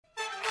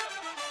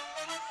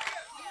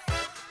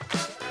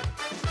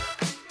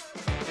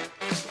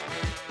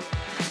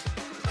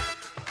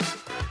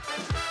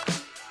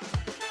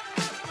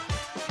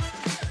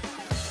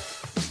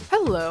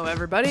Hello,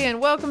 everybody, and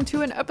welcome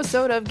to an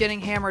episode of Getting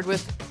Hammered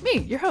with me,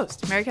 your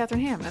host, Mary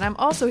Catherine Ham, and I'm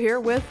also here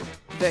with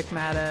Vic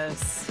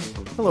Mattis.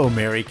 Hello,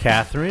 Mary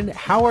Catherine.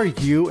 How are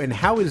you, and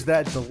how is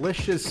that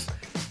delicious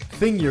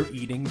thing you're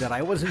eating that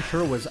I wasn't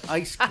sure was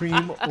ice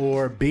cream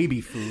or baby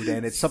food,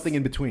 and it's something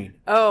in between?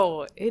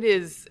 Oh, it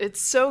is.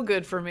 It's so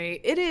good for me.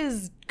 It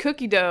is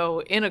cookie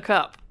dough in a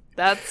cup.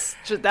 That's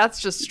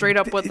just straight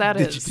up what that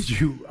is. Did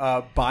you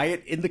buy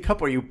it in the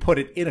cup, or you put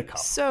it in a cup?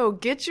 So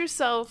get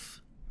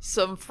yourself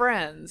some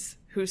friends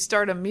who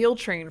start a meal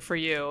train for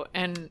you,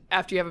 and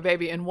after you have a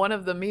baby, and one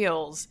of the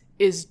meals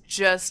is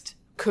just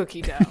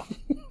cookie dough.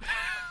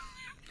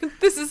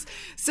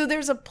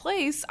 There's a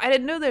place, I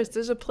didn't know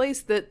there's a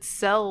place that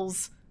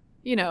sells,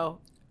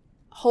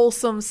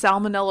 wholesome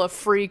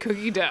salmonella-free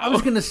cookie dough. I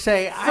was going to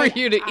say, for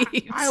you to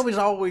eat.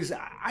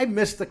 I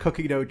missed the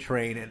cookie dough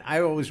train, and I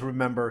always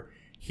remember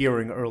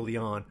hearing early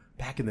on,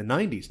 back in the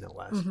 90s, no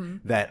less,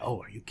 that,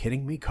 are you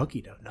kidding me?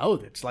 Cookie dough? No,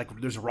 it's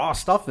like there's raw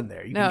stuff in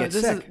there. You can get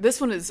sick.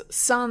 This one is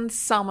Sans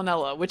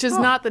Salmonella, which is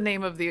not the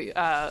name of the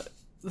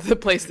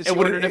place that you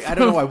ordered it from. I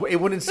don't know why.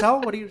 It wouldn't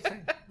sell? What are you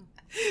saying?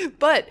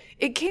 But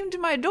it came to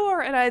my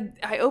door, and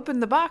I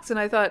opened the box, and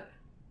I thought,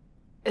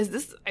 is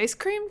this ice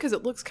cream? Because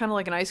it looks kind of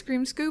like an ice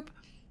cream scoop.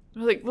 I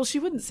was like, well, she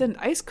wouldn't send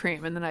ice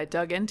cream. And then I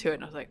dug into it,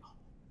 and I was like,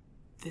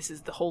 this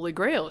is the holy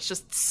grail. It's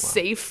just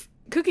safe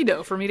cookie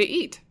dough for me to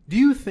eat. Do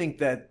you think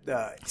that...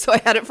 so I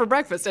had it for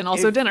breakfast and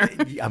also dinner.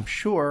 I'm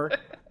sure.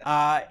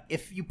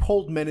 If you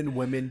polled men and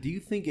women, do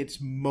you think it's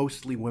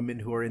mostly women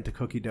who are into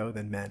cookie dough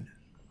than men?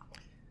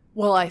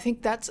 Well, I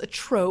think that's a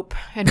trope,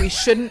 and we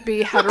shouldn't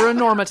be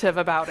heteronormative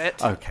about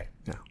it. Okay.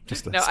 No,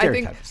 just a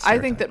stereotype. I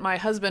think that my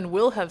husband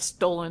will have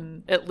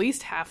stolen at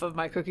least half of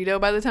my cookie dough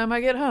by the time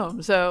I get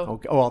home. So,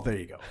 okay. Oh, well, there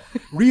you go.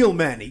 Real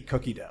men eat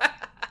cookie dough.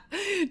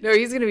 No,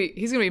 he's gonna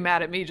be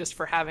mad at me just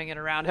for having it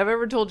around. Have I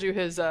ever told you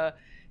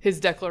his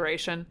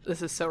declaration?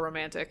 This is so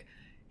romantic.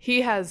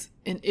 He has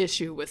an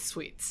issue with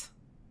sweets,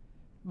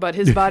 but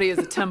his body is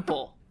a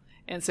temple,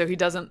 and so he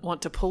doesn't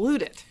want to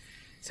pollute it.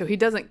 So he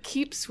doesn't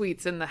keep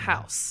sweets in the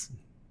house.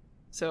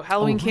 So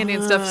Halloween candy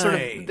and stuff, sort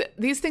of,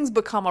 these things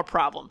become a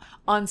problem.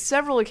 On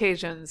several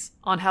occasions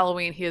on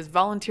Halloween, he has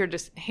volunteered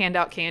to hand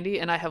out candy,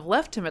 and I have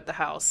left him at the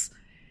house.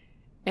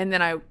 And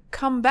then I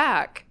come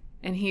back,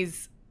 and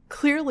he's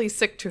clearly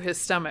sick to his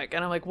stomach.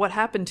 And I'm like, what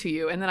happened to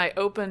you? And then I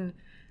open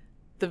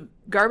the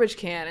garbage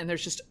can, and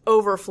there's just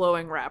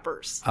overflowing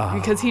wrappers.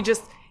 Because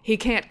he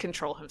can't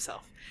control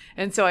himself.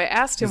 And so I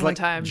asked him one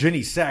time.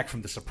 Ginny Sack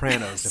from The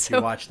Sopranos, if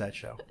you watch that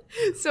show.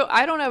 So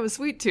I don't have a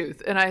sweet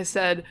tooth. And I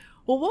said,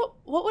 well,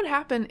 what would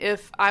happen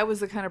if I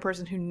was the kind of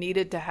person who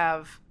needed to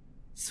have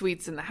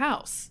sweets in the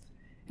house?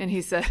 And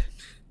he said,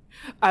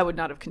 I would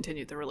not have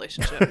continued the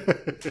relationship.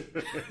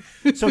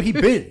 So he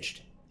binged.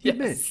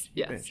 Yes.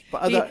 Binged.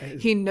 But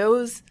he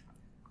knows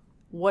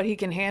what he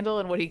can handle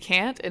and what he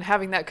can't, and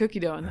having that cookie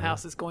dough in the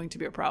house is going to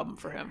be a problem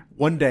for him.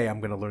 One day I'm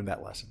going to learn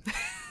that lesson.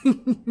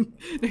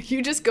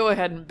 You just go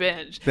ahead and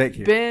binge. Thank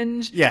you.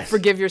 Binge. Yes.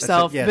 Forgive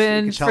yourself. Yes,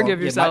 binge. Forgive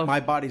yourself.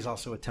 My body's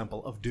also a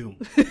temple of doom.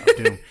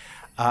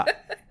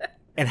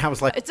 And how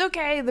was like? It's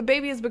okay. The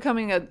baby is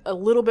becoming a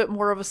little bit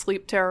more of a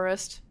sleep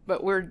terrorist,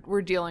 but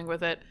we're dealing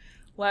with it.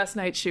 Last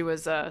night she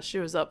was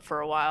up for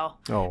a while.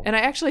 Oh. And I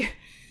actually,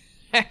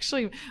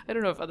 I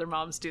don't know if other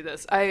moms do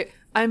this.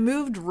 I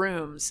moved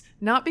rooms,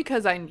 not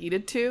because I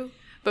needed to,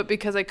 but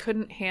because I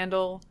couldn't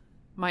handle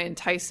my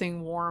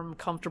enticing, warm,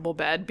 comfortable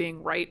bed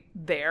being right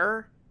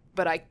there,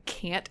 but I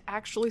can't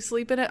actually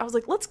sleep in it. I was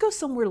like, let's go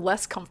somewhere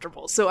less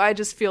comfortable, so I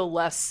just feel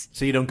less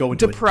so you don't go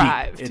into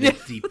deprived. a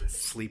deep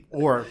sleep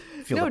or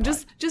feel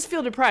deprived. just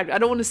feel deprived. I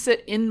don't want to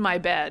sit in my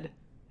bed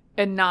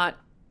and not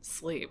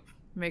sleep.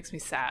 It makes me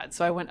sad,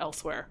 so I went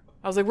elsewhere.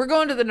 I was like, we're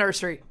going to the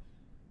nursery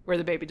where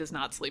the baby does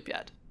not sleep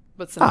yet.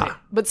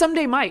 But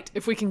someday might,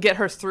 if we can get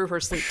her through her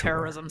sleep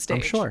terrorism stage.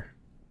 I'm sure.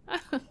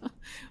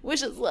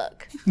 Wish us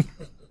luck.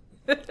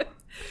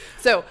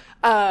 So,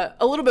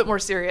 a little bit more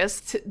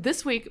serious.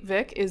 This week,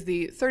 Vic, is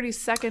the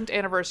 32nd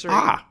anniversary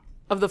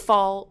of the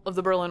fall of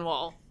the Berlin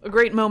Wall. A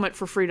great moment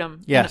for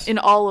freedom in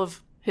all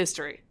of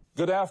history.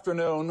 Good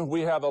afternoon.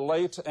 We have a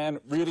late and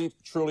really,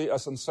 truly a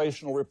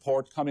sensational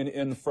report coming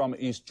in from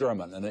East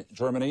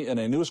Germany. In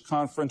a news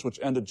conference which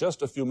ended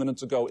just a few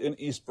minutes ago in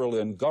East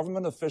Berlin,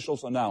 government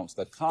officials announced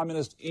that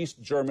communist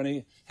East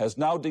Germany has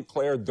now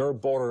declared their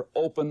border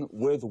open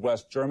with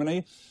West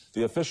Germany.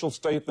 The official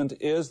statement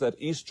is that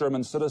East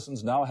German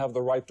citizens now have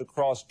the right to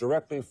cross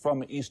directly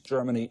from East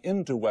Germany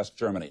into West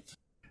Germany.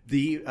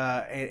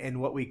 And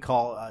what we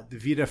call the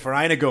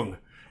Wiedervereinigung.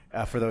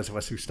 For those of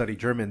us who study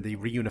German, the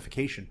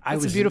reunification.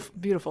 It's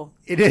beautiful.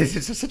 It is.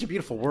 It's just such a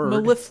beautiful word.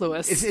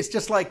 Mellifluous. It's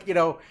just like,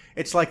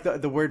 it's like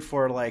the word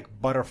for like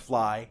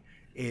butterfly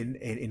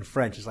in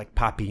French is like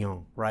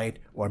papillon, right?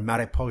 Or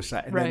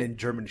mariposa. And then in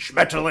German,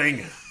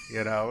 Schmetterling.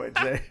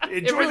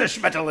 Enjoy the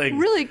Schmetterling.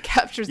 Really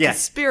captures the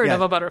spirit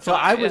of a butterfly. So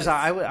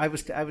I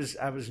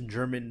was in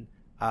German.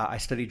 I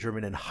studied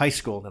German in high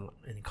school and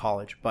in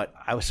college, but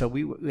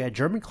we had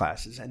German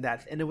classes and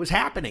it was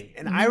happening.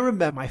 And I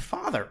remember my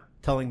father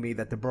telling me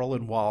that the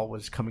Berlin Wall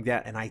was coming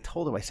down, and I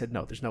told him, I said,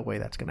 no, there's no way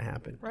that's going to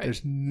happen. Right.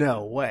 There's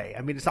no way.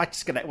 I mean, it's not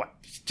just going to,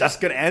 it's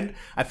just going to end?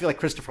 I feel like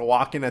Christopher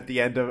Walken at the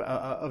end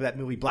of that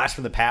movie, Blast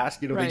from the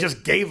Past. They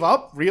just gave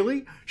up?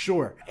 Really?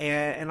 Sure.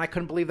 And I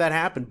couldn't believe that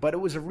happened. But it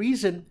was a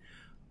reason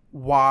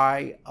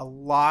why a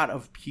lot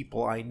of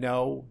people I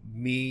know,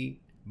 me,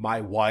 my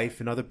wife,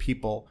 and other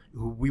people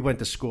who we went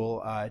to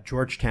school,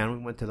 Georgetown,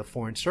 we went to the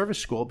Foreign Service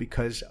School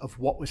because of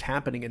what was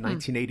happening in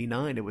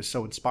 1989. It was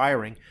so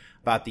inspiring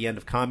about the end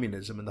of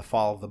communism and the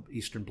fall of the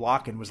Eastern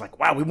Bloc, and was like,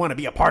 wow, we want to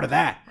be a part of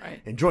that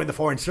and join the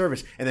Foreign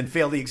Service, and then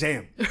fail the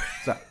exam.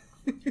 So,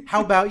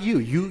 how about you?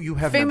 You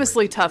have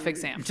famously tough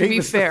exam, to be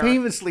fair.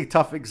 Famously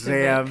tough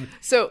exam,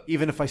 so,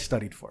 even if I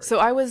studied for it. So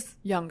I was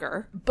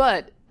younger,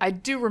 but I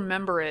do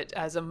remember it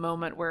as a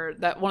moment where,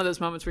 one of those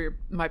moments where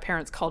my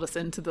parents called us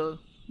into the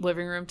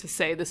living room to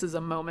say, this is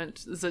a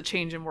moment, this is a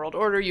change in world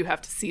order, you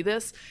have to see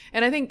this.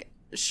 And I think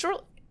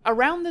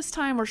around this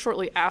time or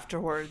shortly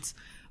afterwards,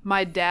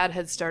 my dad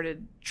had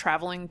started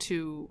traveling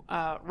to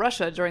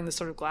Russia during the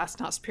sort of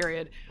glasnost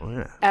period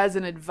as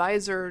an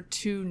advisor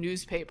to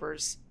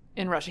newspapers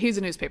in Russia. He's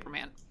a newspaper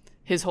man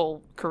his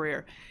whole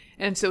career.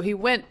 And so he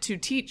went to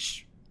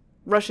teach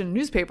Russian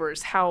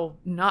newspapers how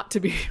not to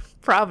be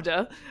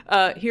Pravda.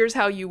 Here's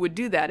how you would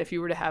do that if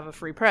you were to have a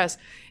free press.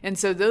 And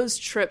so those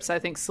trips, I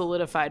think,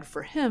 solidified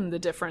for him the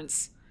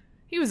difference.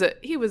 He's a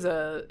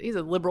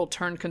liberal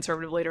turned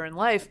conservative later in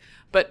life,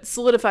 but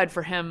solidified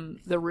for him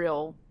the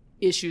real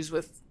issues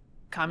with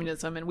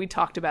communism. And we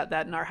talked about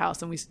that in our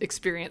house, and we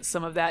experienced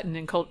some of that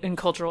in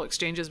cultural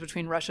exchanges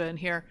between Russia and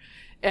here.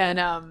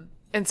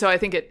 And so I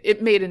think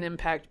it made an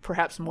impact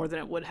perhaps more than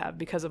it would have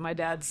because of my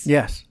dad's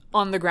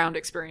on-the-ground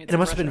experience. And it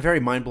must have been very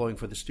mind-blowing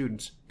for the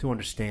students to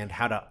understand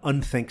how to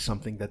unthink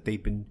something that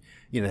they've been,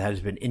 that has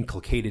been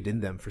inculcated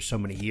in them for so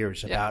many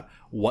years about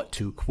what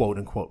to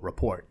quote-unquote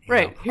report.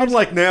 Right.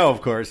 Unlike now,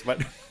 of course,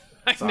 but...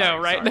 I know,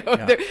 right? No,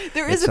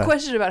 there is a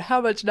question about how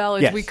much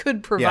knowledge we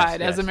could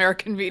provide as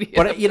American media.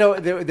 But,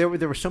 there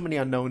were so many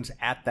unknowns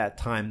at that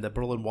time. The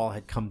Berlin Wall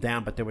had come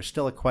down, but there was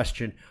still a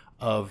question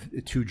of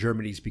the two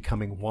Germanys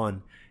becoming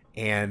one.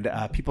 And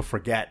people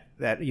forget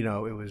that,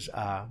 it was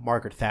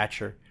Margaret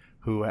Thatcher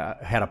who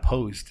had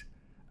opposed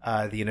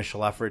the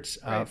initial efforts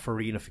for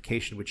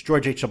reunification, which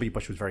George H.W.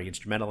 Bush was very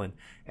instrumental in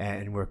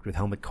and worked with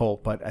Helmut Kohl.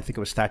 But I think it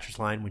was Thatcher's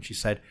line when she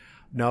said,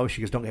 no,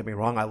 she goes, don't get me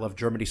wrong, I love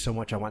Germany so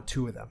much, I want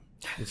two of them.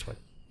 That's what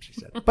she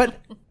said.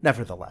 But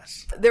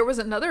nevertheless. There was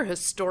another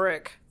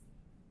historic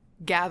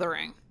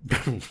gathering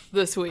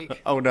this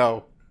week. Oh,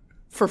 no.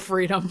 For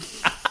freedom.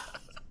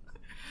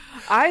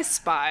 I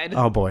spied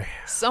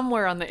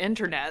somewhere on the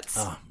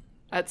internets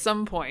at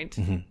some point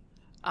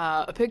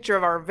a picture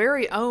of our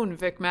very own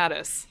Vic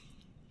Mattis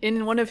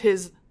in one of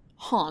his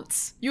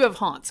haunts. You have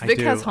haunts. Vic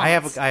has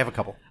haunts. I have a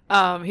couple.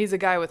 He's a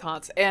guy with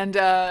haunts.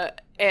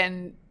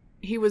 And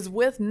he was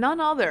with none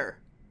other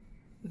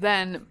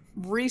than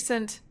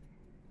recent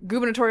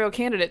gubernatorial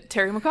candidate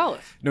Terry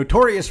McAuliffe.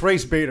 Notorious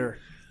race baiter.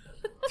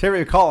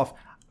 Terry McAuliffe.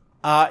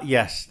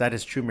 Yes, that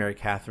is true, Mary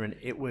Catherine.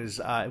 It was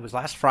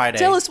last Friday.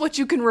 Tell us what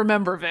you can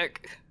remember,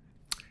 Vic.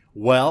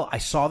 Well, I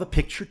saw the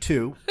picture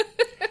too.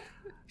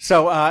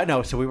 So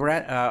we were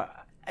at.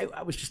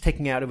 I was just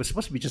taking out. It was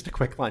supposed to be just a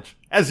quick lunch,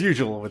 as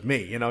usual with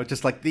me.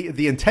 Just like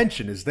the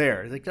intention is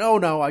there. Like, oh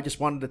no, I just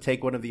wanted to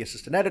take one of the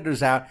assistant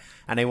editors out,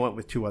 and I went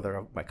with two other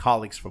of my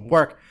colleagues from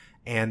work.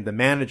 And the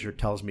manager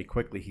tells me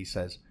quickly. He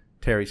says,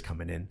 "Terry's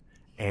coming in.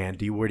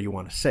 And where do you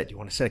want to sit? Do you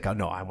want to sit? I go,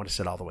 no, I want to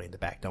sit all the way in the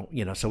back.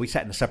 So we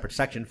sat in a separate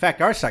section. In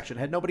fact, our section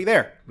had nobody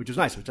there, which was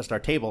nice. It was just our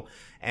table.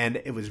 And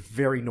it was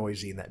very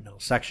noisy in that middle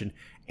section.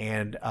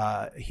 And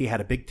he had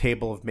a big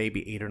table of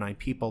maybe 8 or 9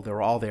 people. They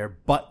were all there,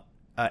 but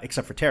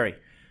except for Terry.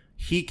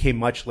 He came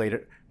much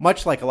later,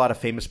 much like a lot of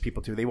famous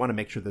people do. They want to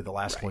make sure they're the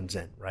last ones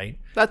in, right?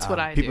 That's what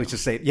I do. People used to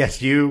say,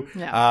 yes, you,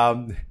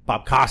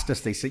 Bob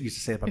Costas. They used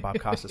to say it about Bob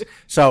Costas.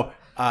 So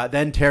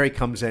then Terry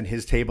comes in.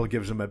 His table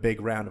gives him a big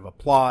round of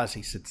applause.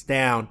 He sits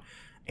down.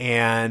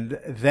 And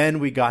then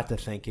we got to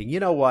thinking, you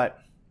know what?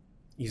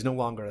 He's no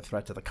longer a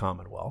threat to the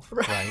Commonwealth,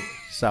 right?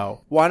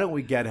 So why don't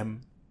we get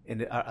him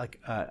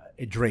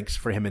drinks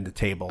for him in the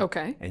table?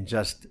 Okay. And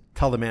just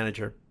tell the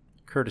manager,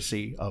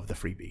 courtesy of the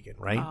Free Beacon,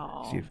 right?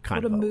 Oh, so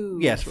what a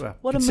move. Yes,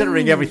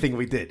 considering everything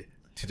we did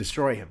to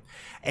destroy him.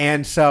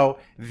 And so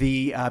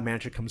the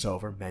manager comes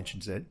over,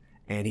 mentions it,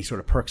 and he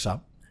sort of perks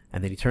up,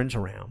 and then he turns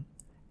around,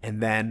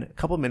 and then a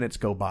couple minutes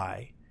go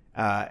by,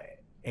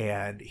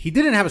 and he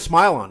didn't have a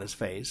smile on his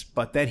face,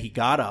 but then he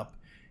got up,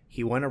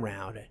 he went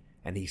around,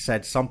 and he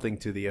said something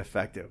to the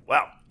effect of,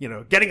 well,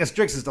 getting us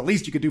drinks is the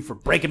least you could do for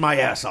breaking my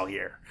ass all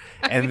year.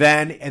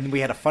 And we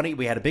had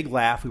a big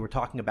laugh. We were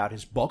talking about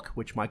his book,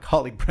 which my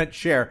colleague Brent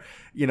Scher,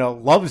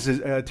 loves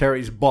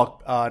Terry's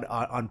book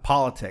on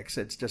politics.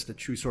 It's just a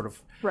true sort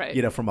of,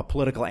 from a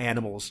political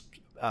animal's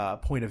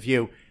point of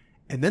view.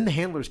 And then the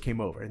handlers came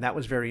over, and that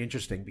was very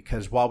interesting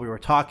because while we were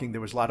talking,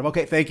 there was a lot of,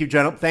 okay, thank you,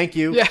 gentlemen, thank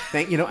you,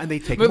 and they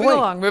take moving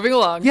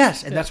along.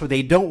 Yes, and that's what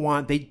they don't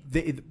want. They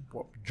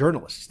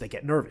journalists, they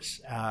get nervous,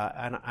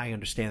 and I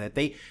understand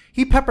that.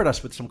 He peppered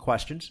us with some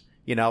questions,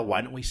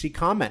 why don't we see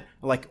comment?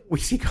 Like, we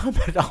see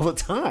comment all the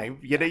time.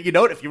 You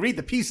know, if you read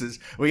the pieces,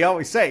 we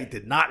always say,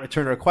 did not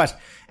return a request.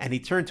 And he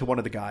turned to one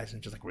of the guys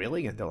and just like,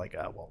 really? And they're like,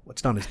 well,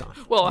 what's done is done.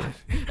 Well,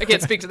 I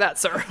can't speak to that,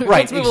 sir.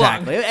 Right, Let's move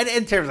exactly. along.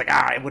 And Terry was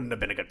like, it wouldn't have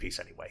been a good piece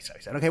anyway. So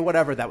he said, okay,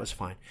 whatever, that was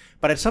fine.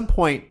 But at some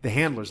point, the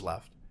handlers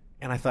left.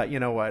 And I thought, you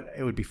know what?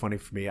 It would be funny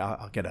for me.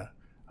 I'll get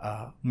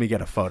let me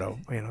get a photo.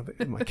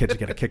 My kids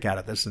get a kick out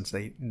of this since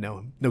they know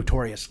him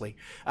notoriously.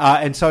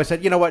 And so I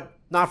said, you know what?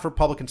 Not for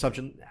public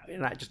consumption.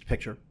 Just a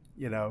picture.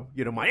 You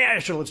don't mind. Yeah,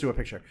 sure. Let's do a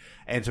picture.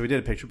 And so we did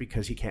a picture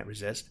because he can't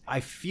resist.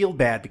 I feel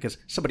bad because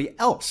somebody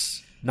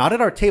else, not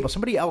at our table,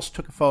 somebody else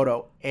took a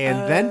photo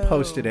and then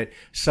posted it.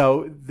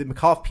 So the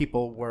McAuliffe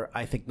people were,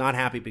 I think, not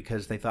happy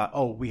because they thought,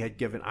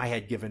 I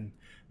had given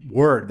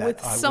word that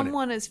with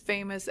someone as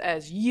famous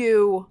as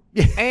you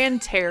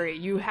and Terry,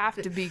 you have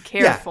to be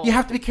careful. Yeah, you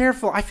have to be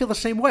careful. I feel the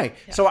same way.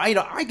 Yeah. So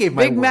I gave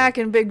my Big word. Mac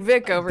and Big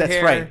Vic over That's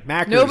here. That's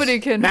right.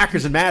 Nobody can.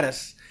 Mackers and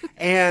Mattis.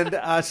 And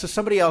so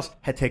somebody else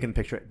had taken the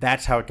picture.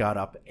 That's how it got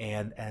up,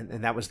 and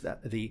that was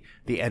the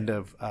end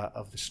of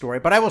the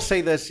story. But I will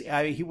say this: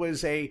 he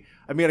was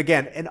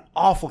again, an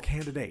awful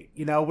candidate.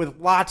 With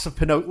lots of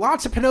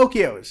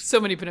Pinocchios.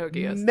 So many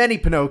Pinocchios. Many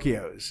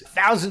Pinocchios.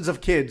 Thousands of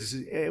kids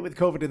with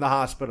COVID in the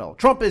hospital.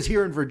 Trump is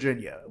here in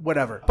Virginia.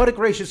 Whatever. But a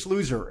gracious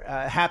loser,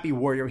 a happy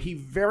warrior. He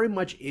very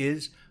much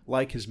is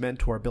like his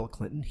mentor, Bill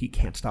Clinton. He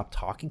can't stop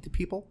talking to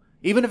people.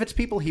 Even if it's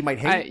people he might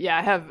hate.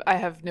 I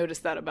have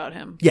noticed that about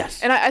him.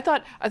 Yes. And I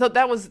thought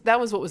that was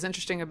what was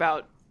interesting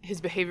about his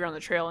behavior on the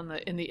trail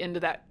in the end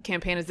of that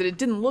campaign is that it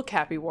didn't look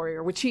happy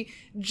warrior, which he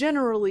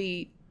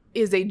generally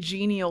is a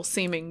genial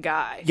seeming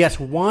guy. Yes,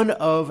 one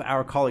of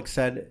our colleagues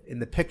said in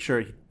the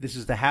picture, this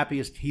is the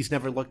happiest. He's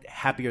never looked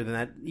happier than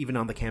that, even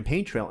on the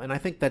campaign trail. And I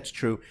think that's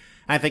true.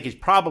 I think he's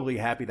probably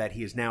happy that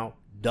he is now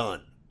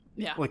done.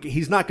 Yeah. Like,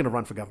 he's not going to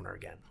run for governor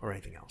again or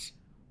anything else.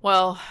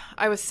 Well,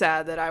 I was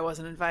sad that I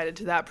wasn't invited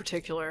to that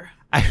particular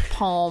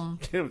palm.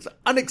 It was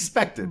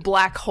unexpected.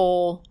 Black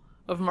hole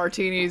of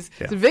martinis.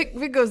 Yeah. So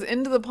Vic goes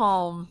into the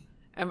palm,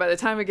 and by the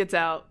time it gets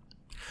out,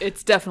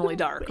 it's definitely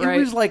dark, right? It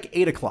was like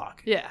 8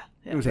 o'clock. Yeah.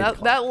 It was 8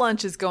 o'clock. That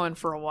lunch is going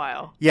for a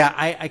while. Yeah,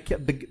 I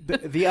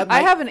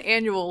have an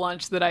annual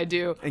lunch that I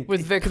do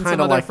with Vic and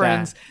some other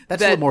friends.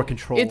 That's a little more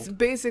controlled. It's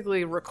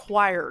basically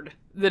required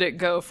that it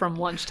go from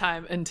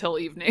lunchtime until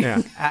evening.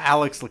 Yeah,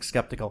 Alex looks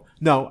skeptical.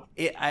 No,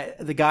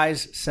 the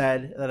guys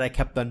said that I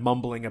kept on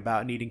mumbling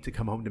about needing to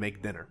come home to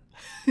make dinner.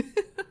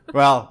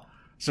 Well,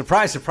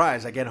 surprise,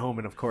 surprise, I get home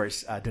and, of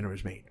course, dinner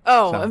is made.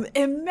 Oh, so,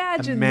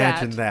 imagine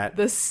that.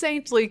 The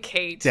saintly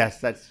Kate.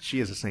 Yes, she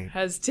is a saint.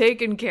 Has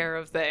taken care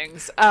of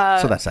things.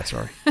 So that's that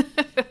story.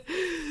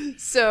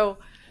 So,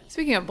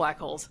 speaking of black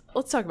holes,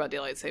 let's talk about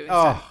daylight savings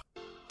time.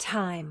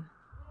 Time.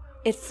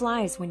 It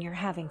flies when you're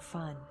having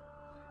fun.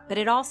 But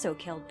it also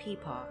killed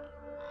Peepaw.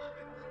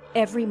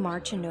 Every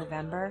March and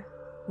November,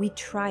 we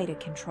try to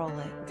control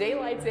it.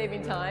 Daylight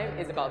saving time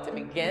is about to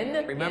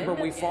begin. Remember,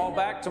 we fall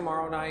back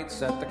tomorrow night,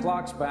 set the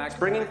clocks back.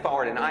 Bringing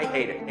forward, and I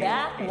hate it.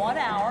 Back 1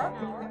 hour.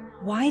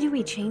 Why do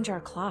we change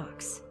our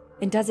clocks?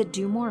 And does it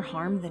do more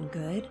harm than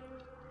good?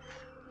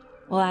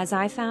 Well, as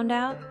I found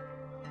out,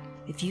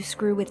 if you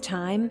screw with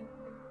time,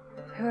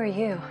 who are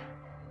you?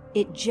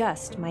 It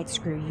just might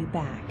screw you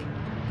back.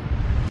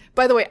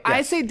 By the way, yes.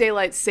 I say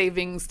daylight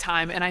savings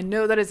time, and I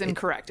know that is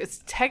incorrect.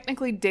 It's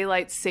technically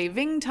daylight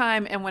saving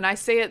time, and when I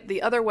say it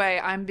the other way,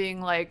 I'm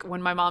being like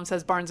when my mom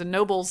says Barnes &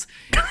 Nobles,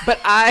 but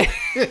I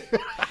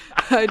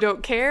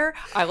don't care.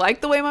 I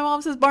like the way my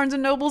mom says Barnes &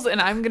 Nobles, and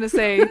I'm going to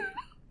say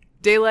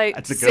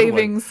daylight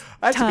savings time.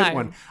 That's a good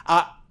one.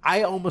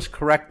 I almost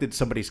corrected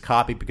somebody's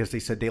copy because they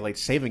said daylight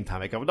saving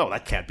time. I go, no,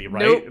 that can't be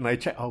right. Nope. And I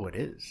check, it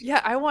is. Yeah,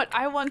 I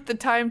want the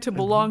time to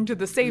belong to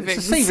the savings.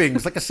 It's a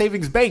savings, like a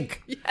savings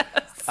bank.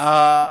 Yes.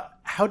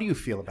 How do you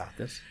feel about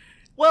this?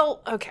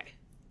 Well, okay.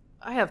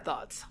 I have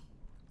thoughts.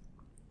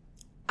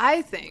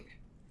 I think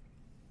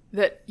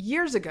that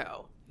years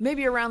ago,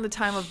 maybe around the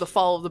time of the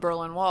fall of the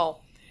Berlin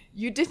Wall,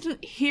 you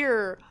didn't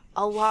hear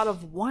a lot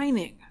of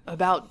whining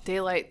about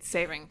daylight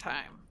saving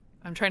time.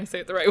 I'm trying to say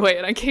it the right way,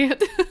 and I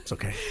can't. It's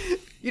okay.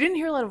 You didn't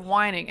hear a lot of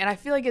whining, and I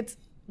feel like it's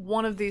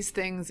one of these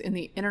things in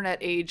the internet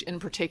age in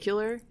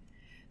particular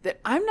that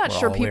I'm not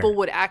sure people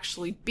would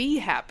actually be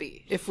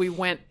happy if we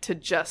went to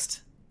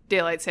just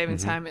daylight saving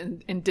time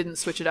and didn't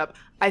switch it up.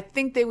 I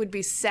think they would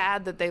be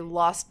sad that they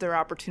lost their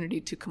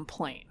opportunity to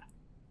complain.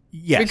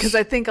 Yes. Because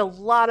I think a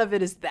lot of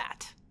it is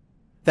that.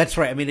 That's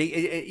right. I mean,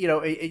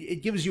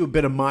 it gives you a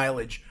bit of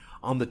mileage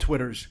on the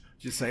Twitters.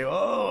 Just say,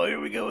 oh, here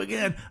we go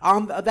again.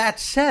 That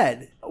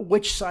said,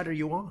 which side are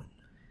you on?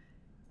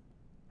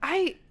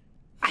 I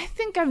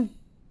think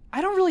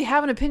I don't really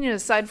have an opinion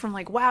aside from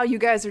like, wow, you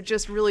guys are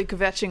just really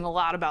kvetching a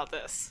lot about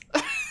this.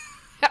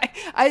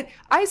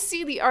 I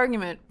see the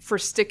argument for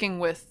sticking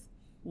with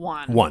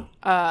one. One.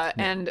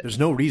 And there's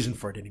no reason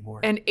for it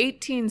anymore. And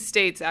 18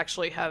 states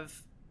actually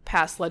have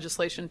passed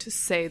legislation to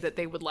say that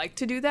they would like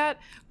to do that,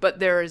 but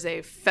there is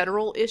a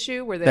federal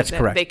issue where That's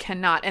correct. they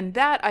cannot. And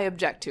that I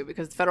object to,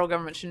 because the federal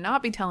government should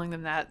not be telling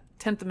them that.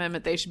 10th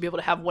Amendment, they should be able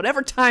to have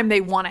whatever time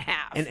they want to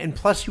have. And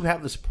plus you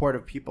have the support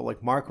of people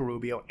like Marco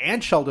Rubio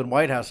and Sheldon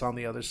Whitehouse on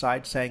the other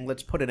side saying,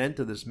 let's put an end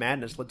to this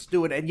madness, let's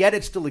do it. And yet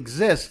it still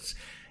exists.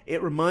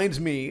 It reminds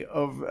me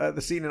of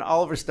the scene in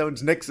Oliver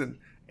Stone's Nixon.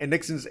 And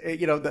Nixon's,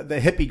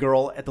 the hippie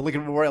girl at the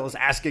Lincoln Memorial is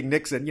asking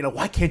Nixon,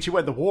 why can't you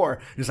end the war?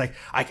 And he's like,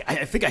 I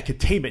think I could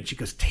tame it. And she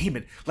goes, tame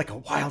it like a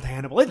wild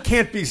animal. It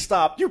can't be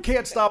stopped. You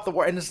can't stop the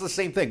war. And it's the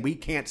same thing. We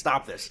can't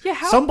stop this. Yeah,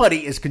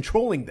 somebody is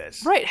controlling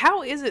this. Right.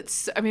 How is it?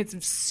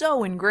 It's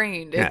so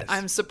ingrained. Yes.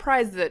 I'm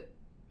surprised that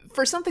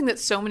for something that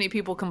so many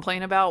people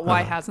complain about,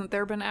 why hasn't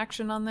there been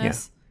action on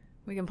this? Yeah.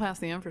 We can pass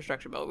the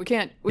infrastructure bill. We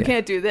can't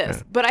do this.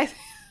 Yeah. But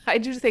I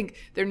do think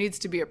there needs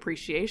to be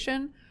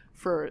appreciation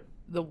for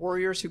the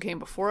warriors who came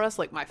before us,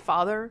 like my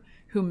father,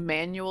 who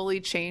manually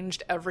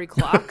changed every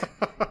clock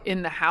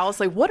in the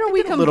house. Like, what are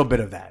we? A little bit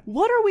of that.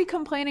 What are we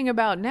complaining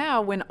about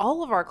now when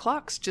all of our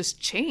clocks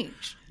just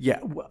change? Yeah,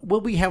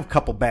 well, we have a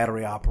couple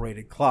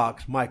battery-operated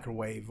clocks,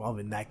 microwave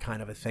oven, that kind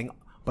of a thing.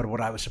 But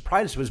what I was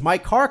surprised was my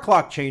car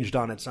clock changed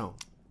on its own.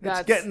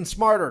 It's getting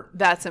smarter.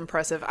 That's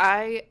impressive.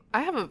 I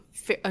have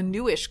a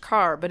newish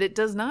car, but it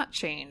does not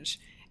change.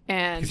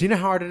 And because you know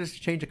how hard it is to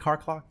change a car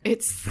clock?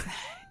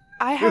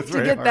 I have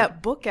to get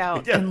that book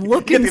out and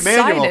look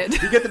inside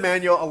it. You get the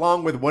manual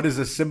along with what does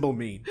a symbol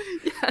mean.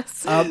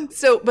 Yes.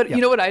 You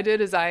know what I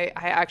did is I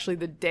actually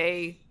the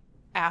day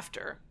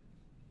after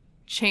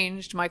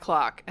changed my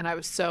clock, and I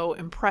was so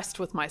impressed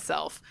with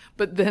myself.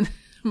 But then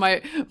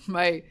my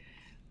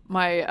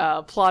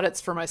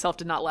plaudits for myself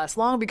did not last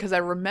long, because I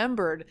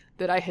remembered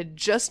that I had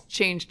just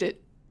changed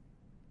it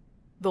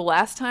the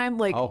last time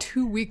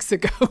 2 weeks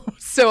ago.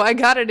 So I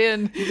got it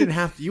in. You didn't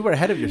have to. You were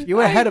ahead of you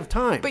were ahead of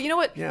time. But you know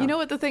what? Yeah. You know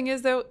what the thing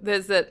is though?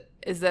 Is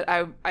that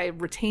I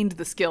retained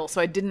the skill, so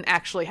I didn't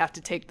actually have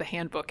to take the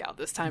handbook out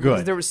this time. Good.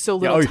 Because there was so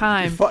little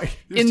time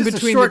in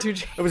between the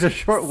two. It was a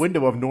short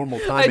window of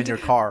normal time in your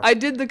car. I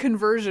did the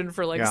conversion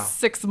for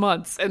 6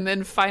 months, and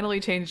then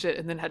finally changed it,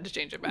 and then had to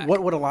change it back.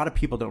 What a lot of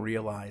people don't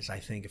realize, I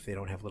think, if they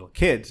don't have little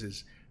kids,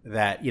 is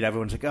that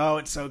everyone's like, oh,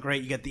 it's so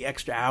great, you get the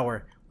extra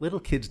hour. Little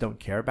kids don't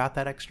care about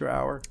that extra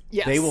hour.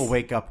 Yes. They will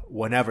wake up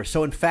whenever.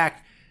 So, in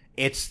fact,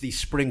 it's the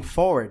spring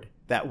forward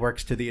that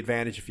works to the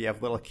advantage if you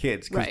have little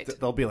kids. Because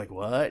they'll be like,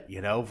 what?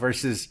 They'll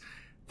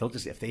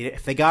just,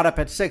 if they got up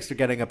at 6, they're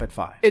getting up at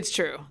 5. It's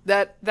true.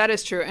 That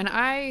is true. And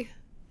I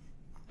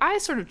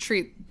sort of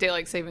treat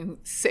daylight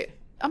savings,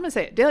 I'm going to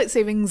say it, daylight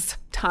savings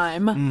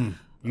time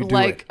you do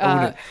like,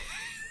 it.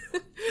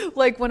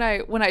 like when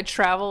I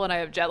travel and I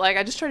have jet lag,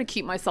 I just try to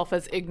keep myself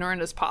as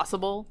ignorant as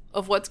possible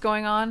of what's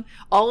going on.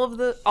 All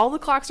the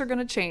clocks are going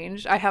to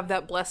change. I have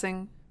that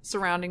blessing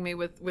surrounding me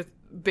with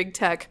big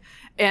tech,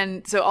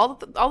 and so all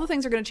the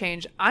things are going to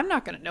change. I'm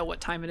not going to know what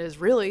time it is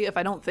really if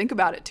I don't think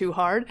about it too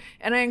hard.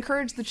 And I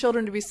encourage the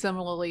children to be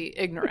similarly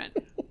ignorant.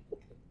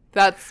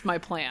 That's my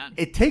plan.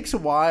 It takes a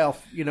while.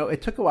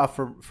 It took a while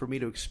for me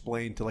to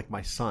explain to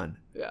my son,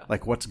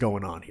 what's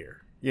going on here.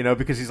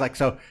 Because he's like,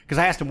 because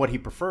I asked him what he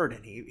preferred,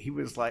 and he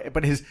was like,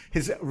 but his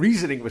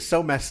reasoning was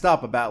so messed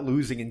up about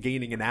losing and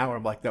gaining an hour.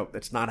 I'm like, no,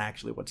 that's not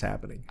actually what's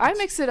happening. I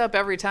mix it up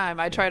every time.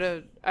 I try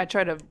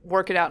to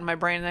work it out in my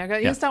brain, and I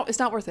go, it's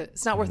not worth it.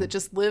 It's not worth it.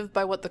 Just live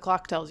by what the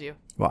clock tells you.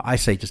 Well, I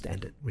say just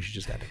end it. We should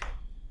just end it.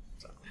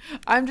 So.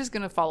 I'm just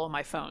going to follow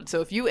my phone.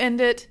 So if you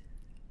end it,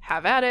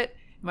 have at it.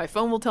 My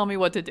phone will tell me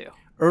what to do.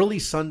 Early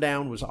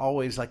sundown was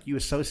always you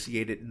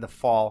associate it in the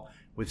fall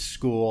with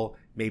school.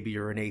 Maybe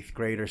you're in 8th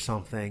grade or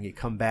something. You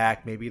come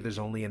back. Maybe there's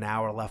only an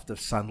hour left of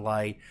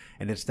sunlight,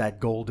 and it's that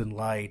golden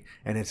light,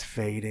 and it's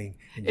fading.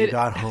 And you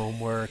got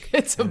homework.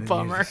 It's a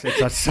bummer.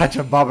 It's such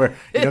a bummer.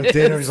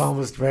 Dinner's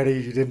almost ready.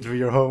 You didn't do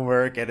your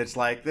homework, and it's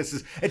like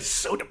it's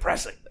so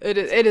depressing. It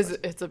is.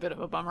 It's a bit of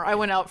a bummer. I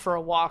went out for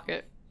a walk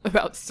at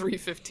about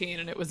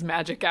 3:15, and it was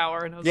magic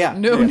hour, and I was like,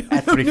 no,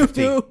 at 3:15.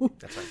 No.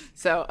 That's right.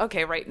 So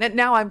okay, right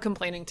now I'm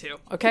complaining too.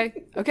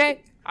 Okay,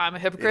 I'm a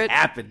hypocrite. It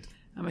happened.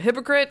 I'm a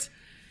hypocrite.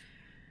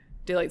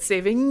 Daylight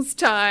savings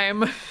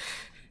time.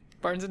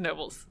 Barnes and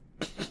Nobles.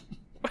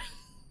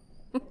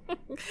 All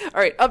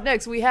right, up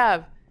next we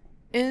have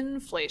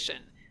inflation.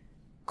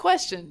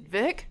 Question,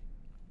 Vic.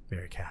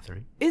 Mary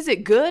Catherine. Is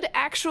it good,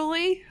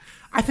 actually?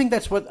 I think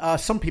that's what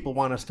some people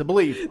want us to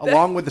believe,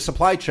 along with the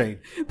supply chain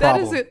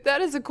problem.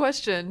 That is a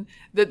question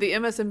that the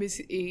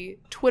MSNBC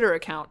Twitter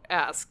account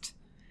asked.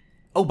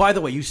 Oh, by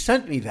the way, you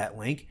sent me that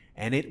link,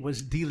 and it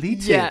was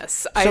deleted. Yes,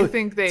 so I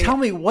think they... Tell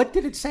me, what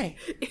did it say?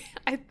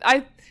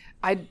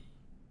 I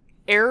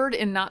erred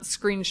in not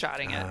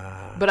screenshotting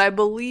it, but I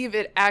believe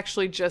it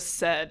actually just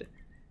said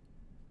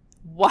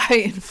why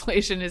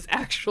inflation is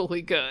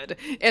actually good.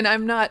 And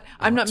I'm not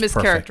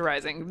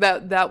mischaracterizing.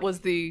 Perfect. That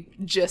was the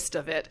gist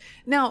of it.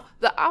 Now,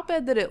 the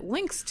op-ed that it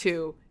links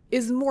to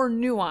is more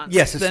nuanced.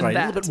 Yes, it's than right.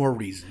 that. A little bit more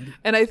reasoned.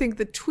 And I think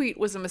the tweet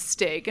was a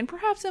mistake and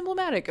perhaps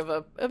emblematic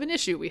of an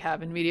issue we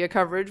have in media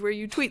coverage where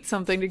you tweet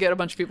something to get a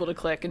bunch of people to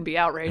click and be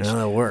outraged.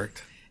 No, it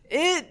worked.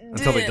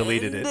 Until they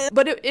deleted it.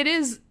 But it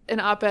is an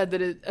op-ed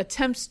that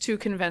attempts to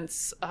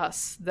convince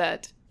us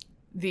that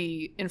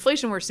the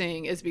inflation we're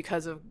seeing is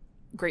because of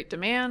great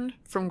demand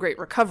from great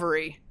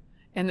recovery,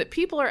 and that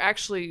people are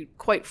actually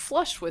quite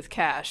flush with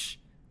cash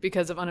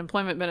because of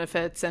unemployment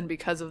benefits and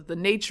because of the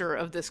nature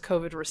of this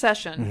COVID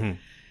recession. Mm-hmm.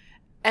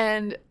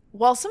 And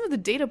while some of the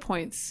data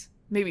points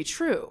may be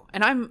true,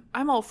 and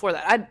I'm all for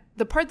that.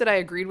 The part that I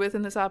agreed with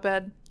in this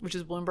op-ed, which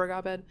is Bloomberg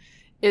op-ed,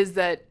 is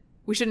that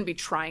we shouldn't be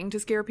trying to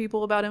scare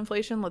people about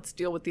inflation. Let's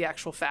deal with the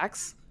actual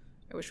facts.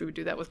 I wish we would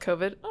do that with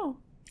COVID. Oh,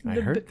 I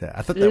heard that.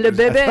 I thought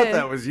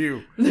that was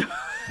you.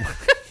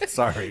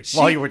 Sorry.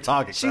 While you were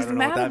talking. She's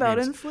mad about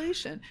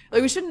inflation.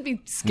 Like, we shouldn't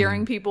be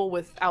scaring people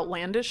with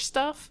outlandish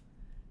stuff,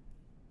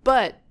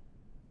 but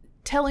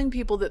telling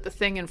people that the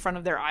thing in front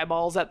of their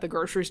eyeballs at the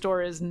grocery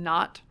store is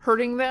not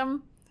hurting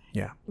them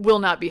will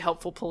not be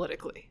helpful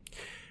politically.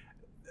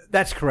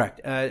 That's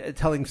correct.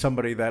 Telling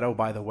somebody that, oh,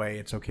 by the way,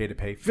 it's okay to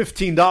pay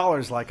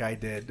 $15 like I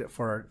did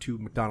for 2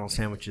 McDonald's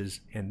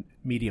sandwiches and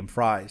medium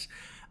fries.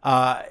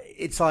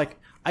 It's like,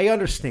 I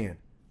understand.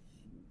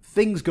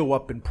 Things go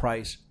up in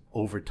price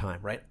over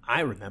time, right?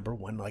 I remember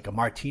when like a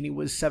martini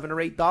was $7 or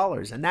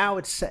 $8, and now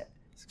it's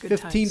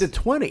 15 to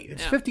 20.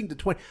 It's 15 to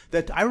 20.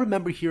 That I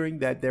remember hearing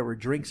that there were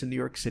drinks in New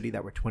York City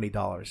that were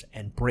 $20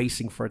 and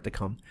bracing for it to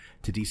come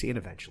to DC, and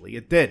eventually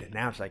it did. And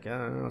now it's like,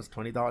 oh, it's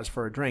 $20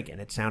 for a drink,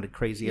 and it sounded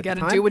crazy at the time.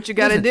 You got to do what you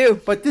got to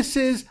do. But this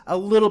is a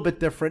little bit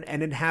different,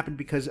 and it happened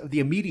because of the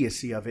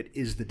immediacy of it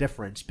is the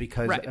difference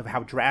because of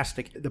how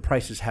drastic the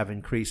prices have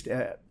increased.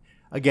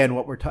 Again,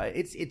 what we're talking,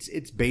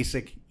 it's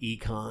basic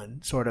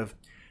econ sort of.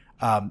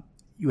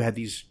 You had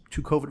these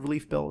 2 COVID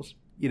relief bills.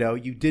 You know,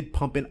 you did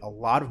pump in a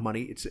lot of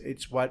money.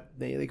 It's what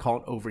they call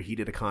an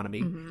overheated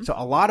economy. Mm-hmm. So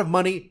a lot of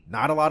money,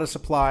 not a lot of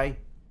supply.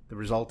 The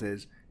result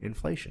is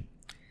inflation.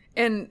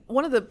 And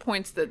one of the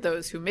points that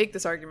those who make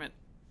this argument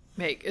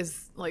make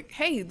is like,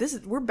 hey,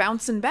 we're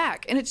bouncing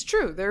back. And it's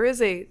true. There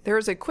is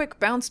a quick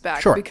bounce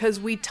back because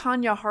we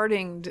Tanya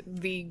Harding'd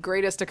the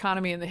greatest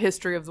economy in the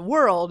history of the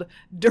world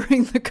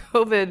during the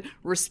COVID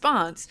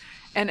response.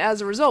 And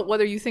as a result,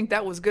 whether you think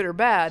that was good or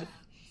bad,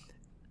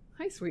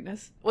 hi,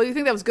 sweetness. Whether you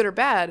think that was good or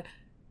bad,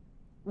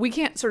 we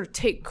can't sort of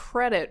take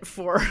credit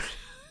for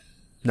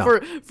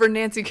for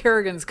Nancy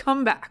Kerrigan's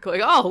comeback.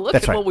 Like, oh, look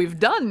at what we've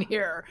done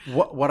here.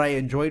 What I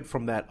enjoyed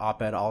from that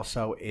op-ed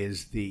also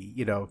is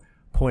the,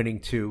 pointing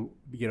to,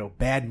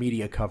 bad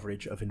media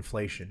coverage of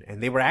inflation.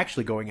 And they were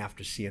actually going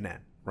after CNN,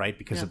 right?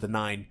 Because of the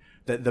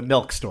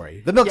milk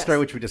story. The milk story,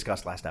 which we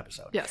discussed last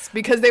episode. Yes,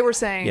 because they were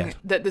saying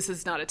that this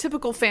is not a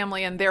typical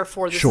family and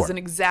therefore this is an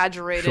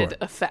exaggerated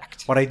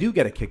effect. What I do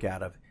get a kick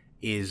out of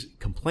is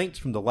complaints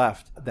from the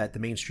left that the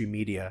mainstream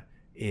media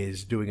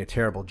is doing a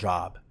terrible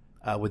job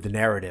with the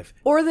narrative.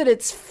 Or that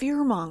it's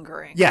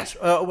fear-mongering. Yes.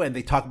 When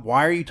they talk,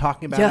 why are you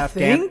talking about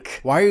Afghanistan?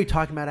 Why are you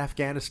talking about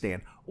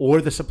Afghanistan? Or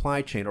the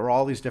supply chain, or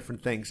all these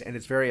different things. And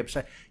it's very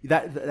upsetting.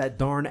 That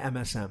darn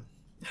MSM.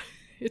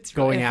 It's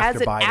going after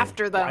Biden.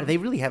 After them. They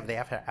really have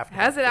after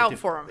Has it out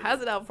for him.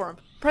 Has it out for him.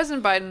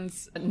 President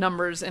Biden's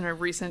numbers in a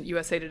recent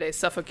USA Today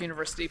Suffolk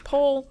University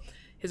poll,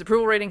 his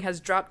approval rating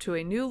has dropped to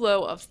a new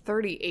low of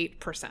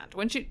 38%.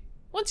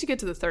 Once you get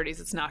to the 30s,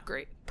 it's not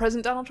great.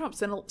 President Donald Trump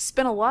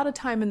spent a lot of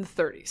time in the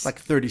 30s. Like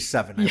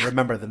 37. I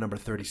remember the number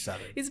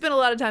 37. He spent a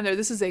lot of time there.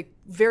 This is a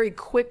very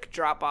quick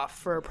drop-off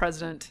for a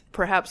president.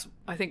 Perhaps,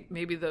 I think,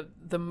 maybe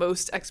the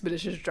most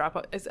expeditious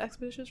drop-off. Is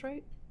expeditious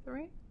right?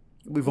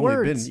 We've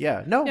only been,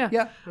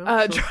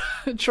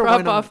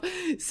 drop-off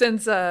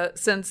since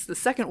the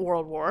Second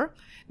World War.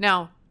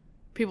 Now,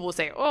 people will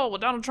say, oh, well,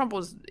 Donald Trump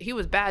was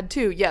bad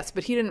too. Yes,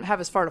 but he didn't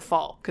have as far to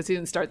fall because he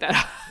didn't start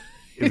that.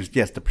 It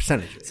was, the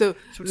percentage. So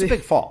it's a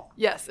big fall.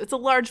 Yes, it's a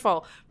large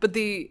fall. But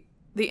the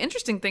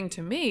interesting thing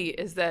to me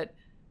is that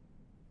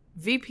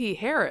VP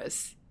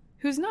Harris,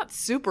 who's not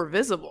super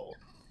visible,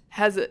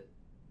 has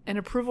an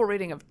approval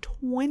rating of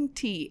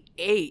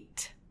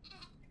 28.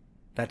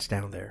 That's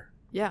down there.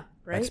 Yeah,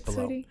 right, That's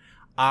below. Sweetie?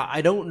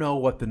 I don't know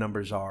what the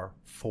numbers are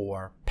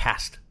for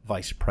past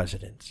vice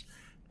presidents,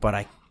 but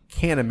I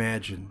can't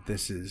imagine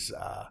this is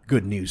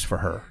good news for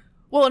her.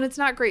 Well, and it's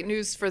not great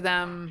news for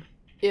them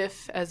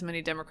if, as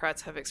many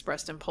Democrats have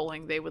expressed in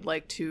polling, they would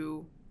like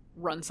to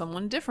run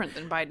someone different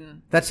than Biden.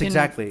 That's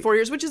exactly 4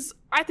 years, which is,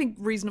 I think,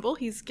 reasonable.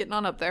 He's getting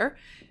on up there.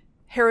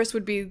 Harris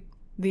would be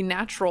the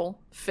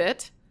natural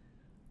fit,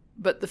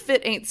 but the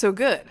fit ain't so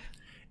good.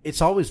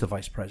 It's always the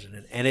vice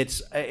president, and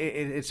it's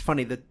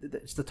funny that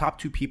it's the top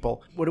 2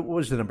 people. What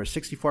was the number?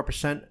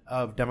 64%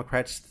 of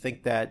Democrats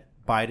think that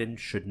Biden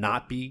should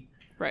not be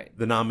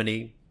the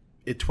nominee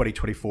in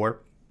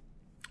 2024.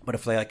 But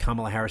if they like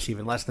Kamala Harris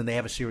even less, then they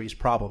have a serious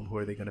problem. Who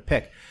are they going to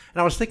pick? And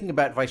I was thinking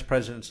about vice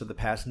presidents of the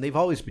past, and they've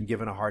always been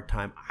given a hard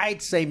time.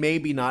 I'd say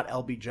maybe not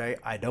LBJ.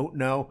 I don't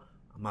know.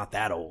 I'm not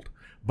that old.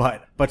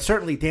 But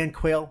certainly Dan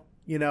Quayle,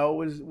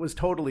 was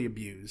totally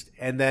abused.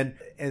 And then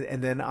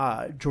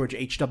George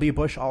H.W.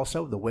 Bush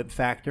also, the wimp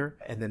factor.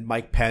 And then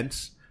Mike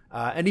Pence.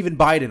 And even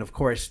Biden, of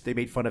course, they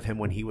made fun of him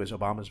when he was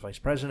Obama's vice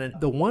president.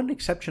 The one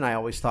exception I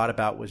always thought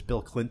about was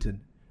Bill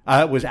Clinton.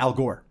 It was Al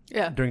Gore.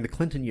 Yeah. During the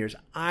Clinton years.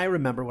 I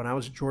remember when I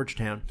was at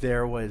Georgetown,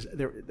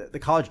 the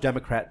college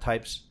Democrat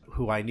types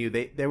who I knew,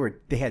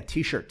 they had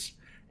T-shirts.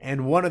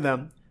 And one of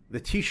them, the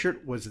picture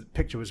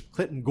was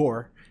Clinton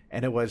Gore,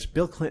 and it was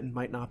Bill Clinton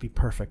might not be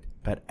perfect,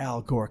 but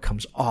Al Gore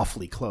comes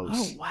awfully close.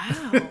 Oh,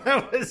 wow.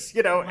 That was,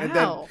 and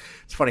then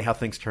it's funny how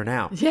things turn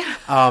out.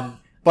 Yeah.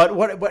 But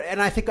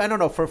and I think, I don't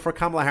know, for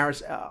Kamala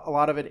Harris, a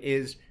lot of it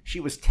is she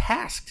was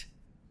tasked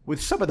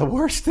with some of the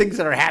worst things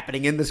that are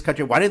happening in this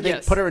country. Why didn't they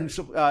put her in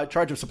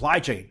charge of supply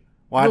chain?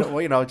 Why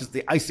don't, just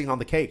the icing on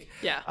the cake.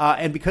 Yeah.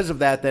 And because of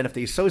that, then if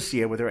they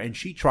associate with her, and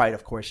she tried,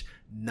 of course,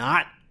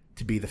 not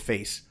to be the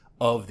face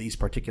of these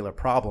particular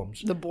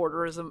problems. The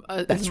border is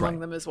among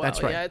them as well.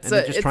 That's right. Yeah, and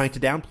they're just trying to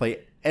downplay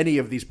any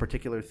of these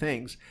particular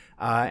things,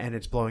 and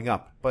it's blowing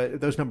up.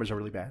 But those numbers are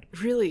really bad.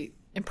 Really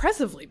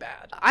impressively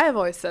bad. I have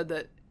always said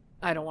that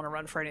I don't want to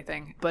run for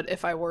anything, but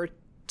if I were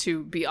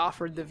to be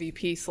offered the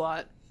VP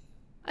slot,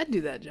 I'd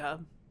do that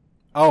job.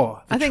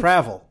 Oh,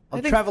 travel.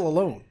 I'll travel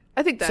alone.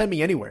 I think that. Send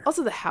me anywhere.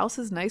 Also, the house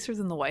is nicer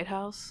than the White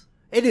House.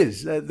 It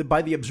is,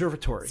 by the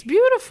observatory. It's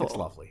beautiful. It's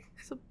lovely.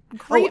 It's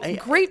a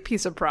great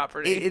piece of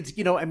property. It's,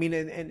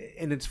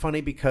 and it's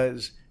funny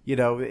because,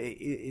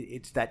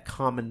 it's that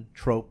common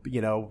trope,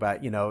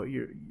 about,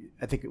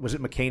 I think, was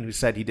it McCain who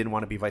said he didn't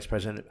want to be vice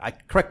president?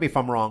 Correct me if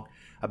I'm wrong.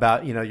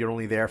 About, you're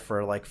only there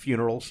for like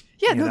funerals.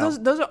 Yeah,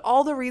 those are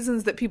all the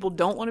reasons that people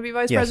don't want to be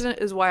vice president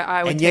is why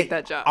I would take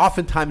that job.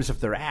 Oftentimes if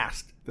they're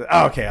asked,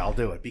 okay, I'll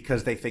do it,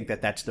 because they think that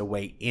that's the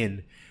way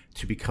in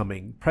to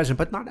becoming president,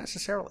 but not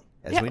necessarily,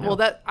 as we know. Well,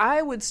 that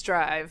I would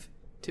strive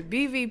to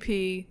be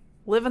VP,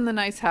 live in the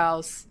nice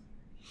house,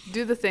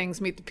 do the things,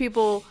 meet the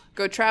people,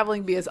 go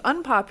traveling, be as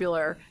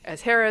unpopular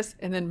as Harris,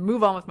 and then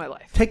move on with my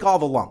life. Take all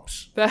the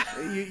lumps.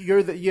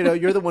 You're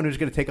the one who's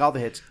going to take all the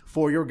hits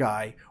for your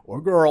guy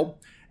or girl,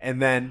 and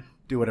then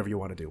do whatever you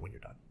want to do when you're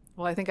done.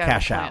 Well, I think I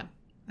have a plan.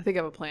 I think I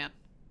have a plan.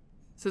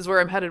 This is where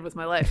I'm headed with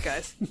my life,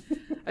 guys.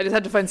 I just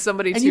had to find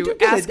somebody to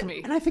ask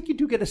me. And I think you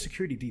do get a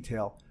security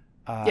detail.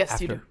 Yes,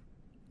 after. you do.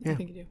 Yeah, I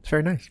think you do. It's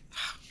very nice.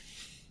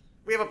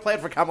 We have a plan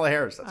for Kamala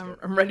Harris.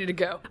 I'm ready to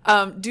go.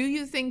 Do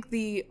you think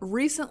the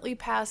recently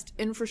passed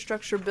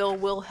infrastructure bill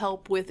will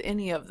help with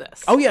any of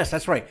this? Oh, yes,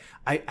 that's right.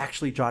 I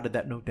actually jotted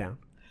that note down.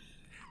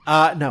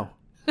 No,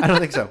 I don't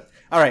think so.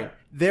 All right.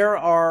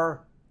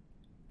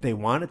 They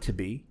want it to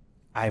be.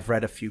 I've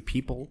read a few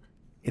people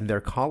in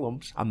their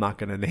columns. I'm not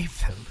going to name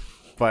them,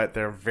 but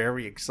they're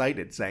very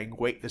excited, saying,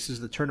 wait, this is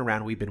the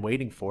turnaround we've been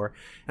waiting for.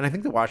 And I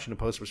think the Washington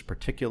Post was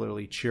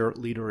particularly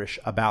cheerleaderish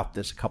about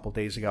this a couple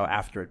days ago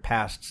after it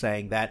passed,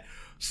 saying that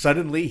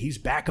suddenly he's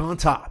back on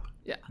top.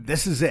 Yeah.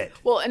 This is it.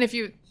 Well, and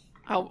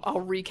I'll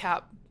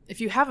recap.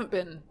 If you haven't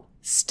been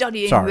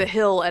studying the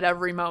Hill at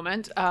every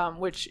moment,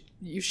 which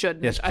you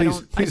shouldn't. Yes,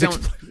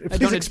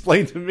 please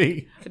explain to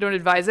me. I don't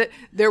advise it.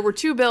 There were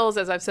two bills,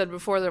 as I've said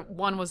before.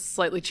 One was a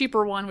slightly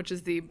cheaper one, which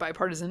is the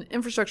bipartisan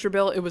infrastructure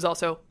bill. It was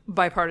also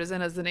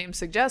bipartisan, as the name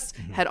suggests,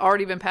 had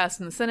already been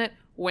passed in the Senate,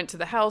 went to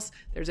the House.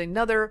 There's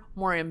another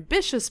more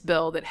ambitious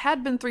bill that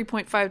had been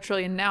 $3.5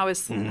 trillion, now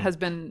has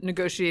been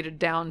negotiated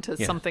down to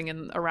something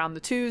in around the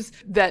twos,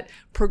 that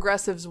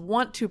progressives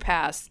want to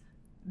pass.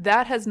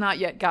 That has not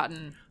yet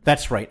gotten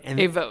That's right. And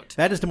a vote.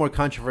 That is the more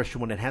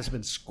controversial one. It hasn't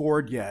been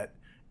scored yet.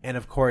 And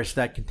of course,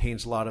 that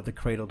contains a lot of the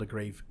cradle to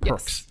grave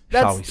perks,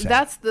 shall we say.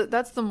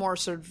 That's the more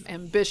sort of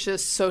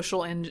ambitious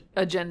social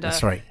agenda.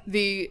 That's right.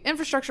 The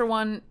infrastructure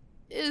one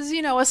is,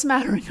 a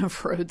smattering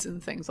of roads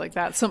and things like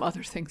that. Some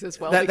other things as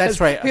well.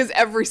 That's right. Because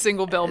every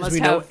single bill must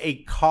have. Know,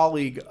 a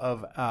colleague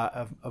of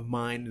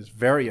mine is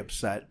very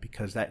upset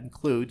because that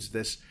includes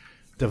this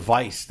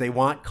device. They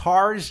want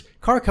car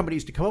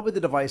companies to come up with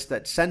a device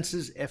that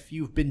senses if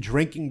you've been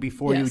drinking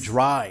before you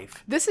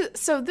drive. This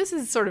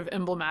is sort of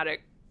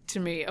emblematic to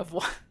me of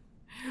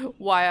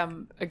why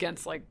I'm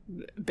against like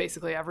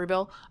basically every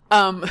bill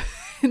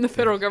in the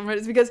federal government,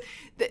 is because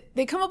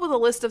they come up with a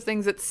list of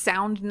things that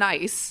sound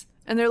nice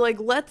and they're like,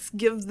 let's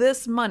give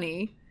this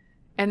money,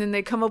 and then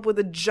they come up with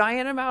a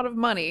giant amount of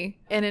money,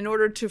 and in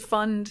order to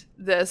fund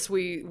this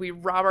we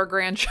rob our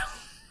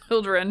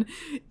grandchildren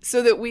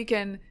so that we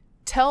can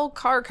tell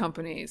car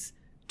companies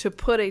to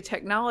put a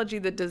technology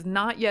that does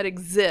not yet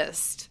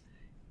exist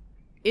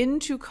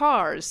into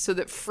cars so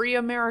that free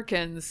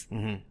Americans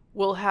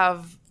will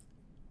have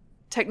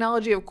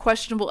technology of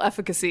questionable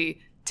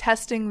efficacy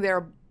testing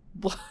their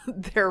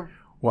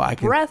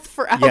breath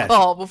for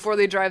alcohol before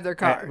they drive their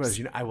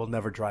cars. I will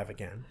never drive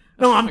again.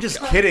 No, I'm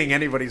just kidding.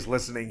 Anybody's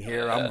listening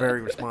here. I'm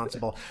very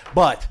responsible.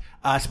 But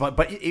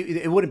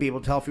it wouldn't be able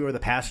to tell if you were the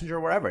passenger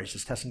or wherever. It's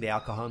just testing the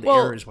alcohol and the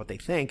air is what they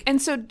think.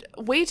 And so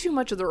way too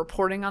much of the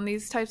reporting on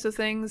these types of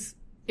things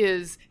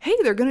is, hey,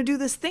 they're going to do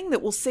this thing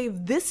that will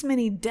save this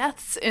many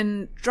deaths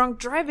in drunk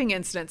driving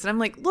incidents. And I'm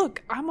like,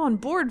 look, I'm on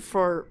board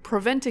for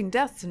preventing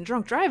deaths in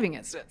drunk driving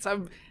incidents.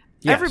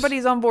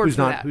 Everybody's on board for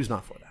that. Who's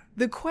not for that?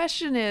 The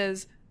question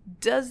is,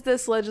 does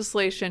this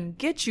legislation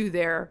get you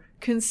there,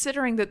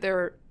 considering that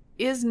there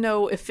is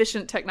no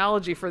efficient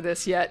technology for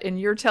this yet, and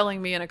you're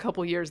telling me in a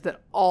couple years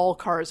that all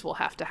cars will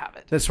have to have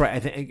it? That's right. I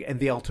think, and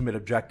the ultimate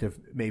objective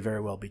may very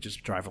well be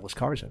just driverless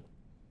cars.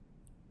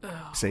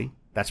 See,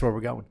 that's where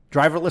we're going.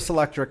 Driverless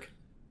electric.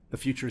 The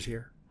future's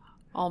here.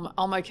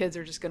 All my kids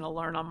are just going to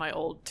learn on my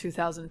old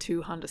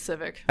 2002 Honda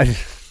Civic.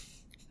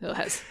 You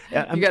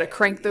got to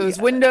crank those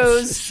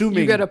windows.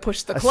 You got to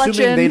push the clutch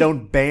assuming in. they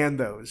don't ban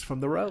those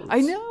from the roads. I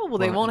know. Well,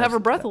 they won't have a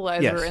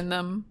breathalyzer in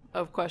them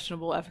of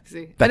questionable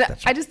efficacy.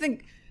 I just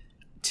think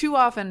too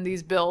often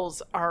these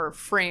bills are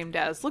framed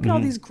as, look at all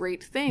these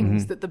great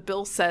things that the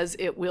bill says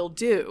it will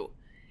do.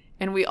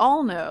 And we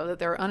all know that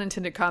there are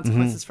unintended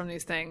consequences from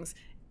these things,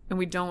 and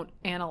we don't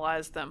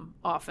analyze them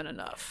often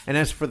enough. And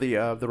as for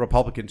the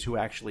Republicans who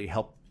actually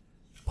helped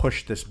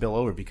push this bill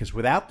over, because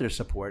without their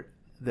support,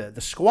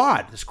 the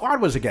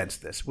squad was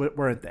against this,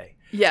 weren't they?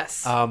 Yes.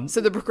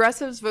 So the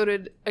progressives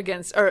voted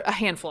against, or a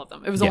handful of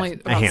them. It was only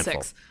about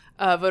 6.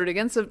 Voted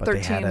against it.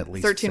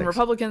 13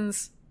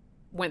 Republicans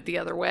went the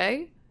other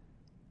way.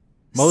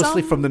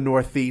 Mostly from the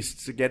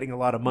Northeast, so getting a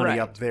lot of money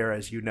up there,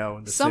 as you know.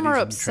 In the some cities are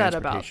and upset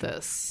about transportation.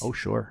 this. Oh,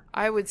 sure.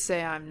 I would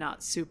say I'm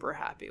not super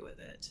happy with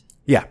it.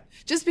 Yeah.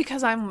 Just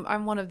because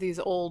I'm one of these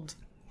old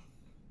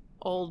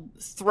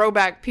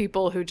throwback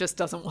people who just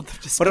doesn't want them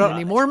to spend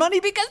any more money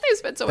because they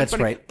spent so much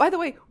money. That's right. By the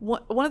way,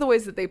 one of the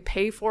ways that they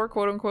pay for,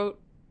 quote unquote,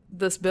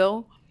 this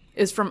bill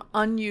is from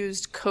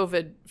unused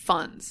COVID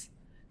funds,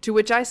 to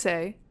which I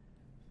say,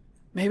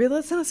 maybe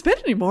let's not spend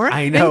any more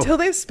until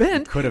they've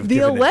spent the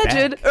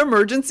alleged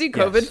emergency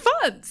COVID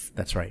funds.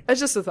 That's right.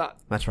 It's just a thought.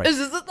 That's right. It's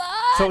just a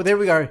thought. So there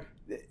we are.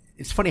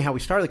 It's funny how we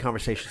started the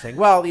conversation saying,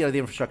 well, the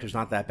infrastructure's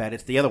not that bad.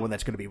 It's the other one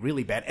that's going to be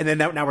really bad. And then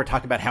now we're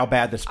talking about how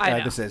bad this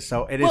is.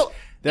 So it is.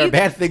 There are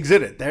bad things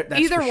in it. That's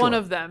either for sure. one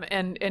of them.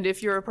 And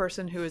if you're a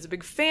person who is a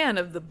big fan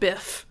of the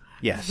BIF,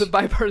 yes, the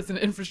bipartisan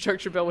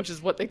infrastructure bill, which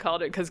is what they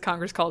called it because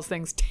Congress calls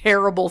things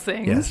terrible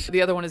things. Yes.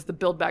 The other one is the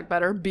Build Back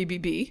Better,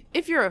 BBB.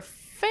 If you're a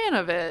fan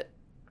of it,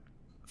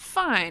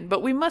 fine.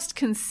 But we must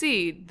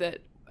concede that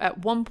at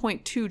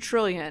 $1.2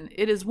 trillion,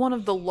 it is one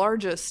of the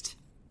largest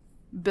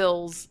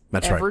bills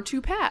ever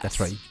to pass. That's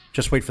right.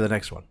 Just wait for the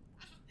next one.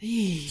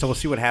 So we'll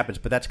see what happens,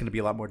 but that's going to be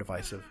a lot more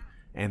divisive,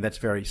 and that's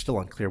still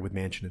unclear with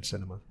Manchin and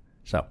Sinema.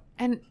 So,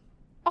 and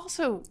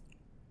also,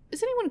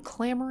 is anyone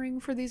clamoring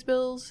for these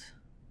bills?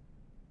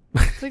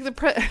 Like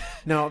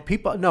no,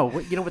 people. No,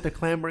 you know what they're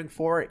clamoring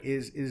for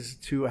is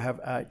to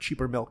have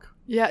cheaper milk.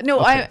 Yeah, no,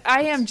 okay.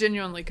 I am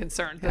genuinely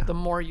concerned that the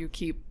more you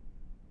keep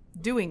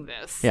doing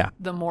this,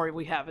 the more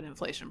we have an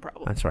inflation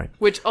problem. That's right.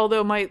 Which,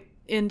 although might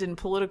end in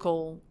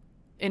political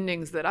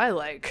endings that I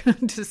like,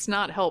 does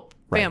not help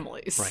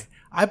families. Right.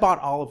 I bought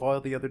olive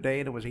oil the other day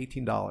and it was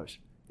 $18.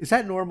 Is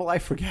that normal? I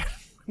forget.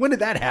 When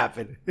did that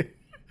happen?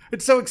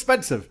 It's so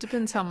expensive.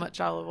 Depends how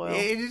much olive oil.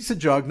 It's a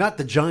jug, not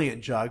the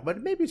giant jug,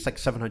 but maybe it's like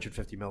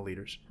 750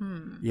 milliliters.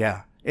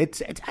 Yeah.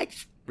 It's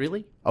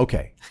really?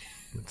 Okay.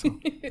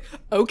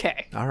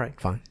 Okay. All right,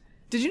 fine.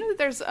 Did you know that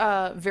there's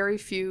very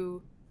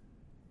few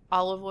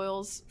olive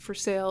oils for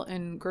sale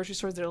in grocery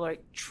stores that are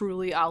like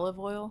truly olive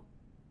oil?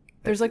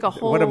 There's like a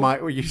whole.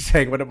 Were you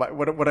saying? What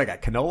I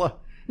got? Canola?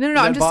 No.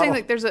 I'm just saying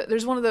like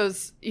there's one of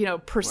those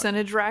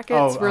percentage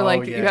rackets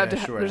where you have to.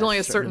 Sure, there's only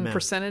a certain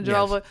percentage of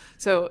olive oil,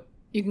 so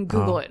you can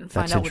Google it and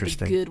find out what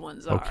the good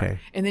ones are. Okay.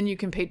 And then you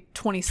can pay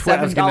 $27.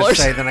 I was going to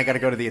say then I got to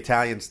go to the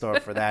Italian store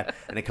for that,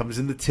 and it comes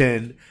in the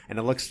tin, and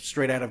it looks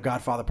straight out of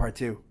Godfather Part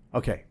 2.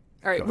 Okay.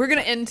 All right, we're going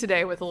to end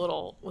today with a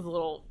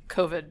little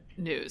COVID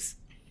news,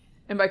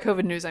 and by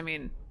COVID news I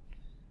mean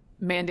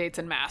mandates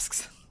and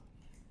masks.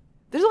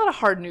 There's a lot of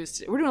hard news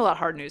today. We're doing a lot of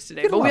hard news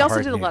today, but we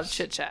also did a lot of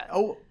chit chat.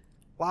 Oh,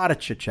 a lot of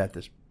chit chat.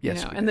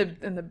 Yes, and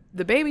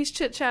the baby's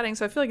chit chatting,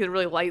 so I feel like it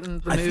really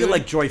lightened the mood. I feel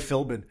like Joy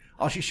Philbin.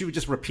 She would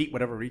just repeat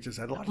whatever Regis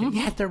said.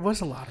 Yeah, there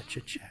was a lot of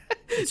chit chat.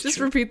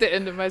 Just repeat the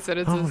end of my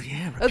sentences. Oh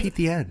yeah, repeat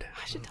the end.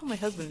 I should tell my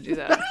husband to do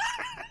that.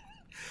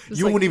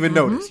 You won't even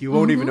notice. You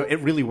won't even know. It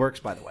really works,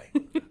 by the way.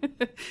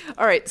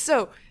 All right,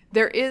 so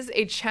there is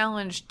a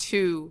challenge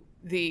to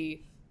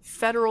the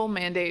federal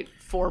mandate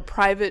for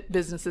private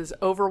businesses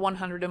over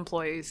 100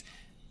 employees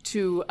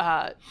to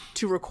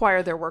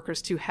require their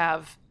workers to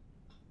have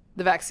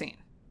the vaccine.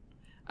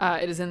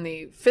 It is in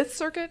the Fifth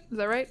Circuit. Is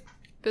that right?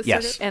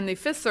 Yes. Circuit? And the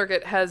Fifth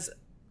Circuit has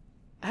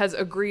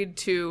agreed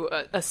to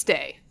a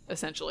stay,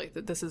 essentially,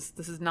 that this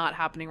is not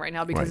happening right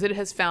now because it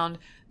has found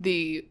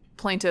the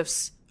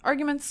plaintiffs'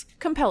 arguments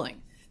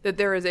compelling, that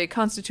there is a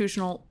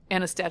constitutional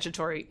and a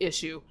statutory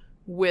issue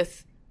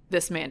with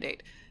this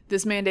mandate.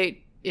 This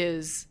mandate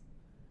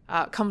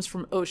comes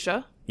from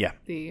OSHA. Yeah.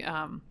 The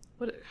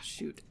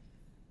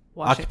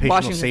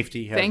Occupational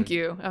Safety. Thank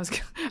you. I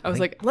was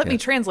like, let me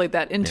translate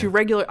that into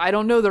regular. I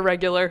don't know the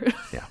regular.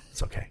 Yeah,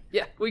 it's okay.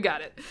 Yeah, we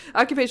got it.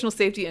 Occupational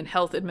Safety and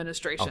Health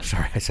Administration. Oh,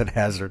 sorry, I said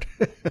hazard.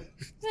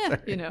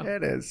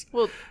 It is.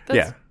 Well,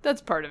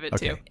 that's part of it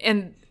too.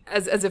 And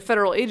as a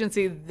federal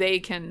agency, they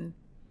can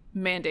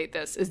mandate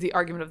this. Is the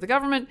argument of the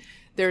government?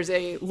 There's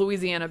a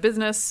Louisiana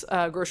business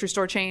grocery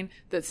store chain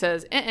that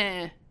says,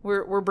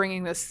 we're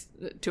bringing this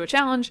to a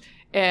challenge,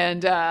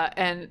 and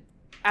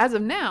as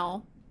of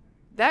now,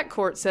 that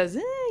court says,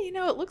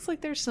 it looks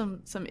like there's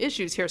some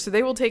issues here. So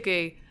they will take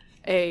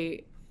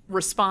a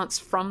response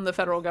from the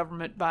federal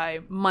government by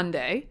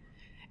Monday,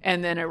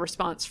 and then a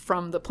response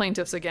from the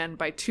plaintiffs again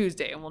by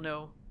Tuesday, and we'll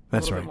know a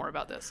little bit more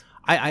about this.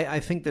 I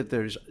think that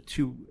there's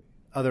two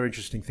other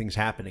interesting things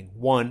happening.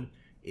 One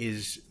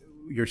is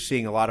you're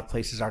seeing a lot of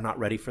places are not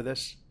ready for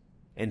this,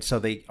 and so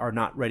they are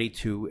not ready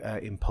to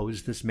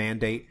impose this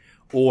mandate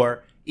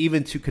or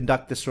even to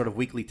conduct this sort of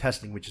weekly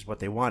testing, which is what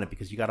they wanted,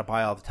 because you got to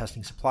buy all the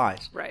testing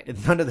supplies. Right.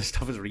 And none of this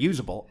stuff is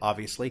reusable,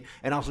 obviously,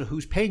 and also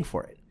who's paying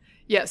for it.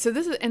 Yeah, so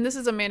this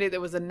is a mandate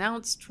that was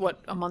announced,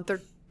 a month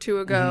or two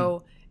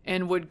ago,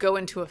 and would go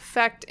into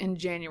effect in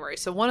January.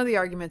 So one of the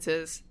arguments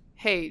is,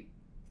 hey,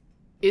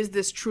 is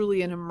this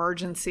truly an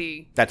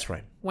emergency? That's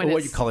right. When or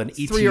what it's you call an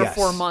ETS, 3 or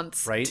 4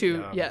 months right?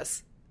 to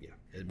yes.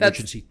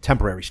 Emergency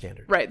temporary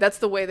standard. Right. That's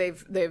the way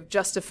they've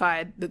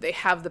justified that they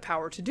have the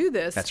power to do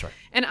this. That's right.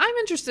 And I'm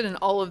interested in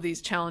all of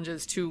these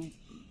challenges to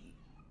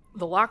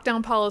the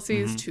lockdown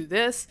policies, to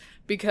this,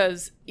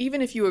 because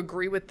even if you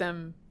agree with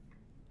them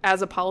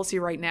as a policy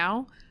right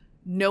now,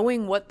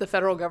 knowing what the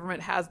federal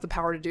government has the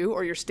power to do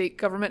or your state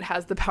government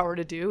has the power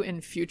to do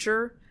in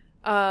future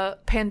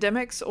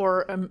pandemics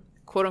or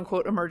quote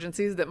unquote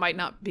emergencies that might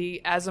not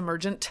be as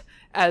emergent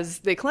as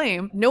they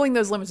claim, knowing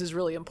those limits is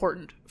really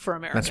important for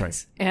Americans. That's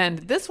right. And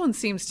this one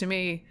seems to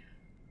me,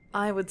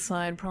 I would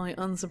side probably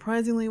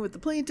unsurprisingly with the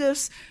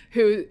plaintiffs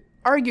who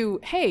argue,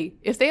 hey,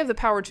 if they have the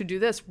power to do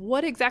this,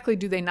 what exactly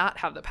do they not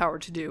have the power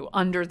to do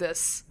under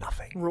this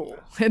rule?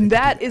 And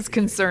that is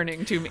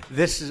concerning to me.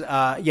 This is,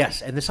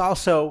 yes, and this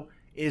also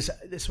is,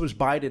 this was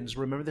Biden's,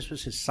 remember this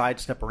was his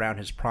sidestep around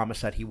his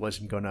promise that he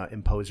wasn't going to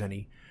impose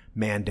any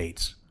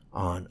mandates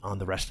on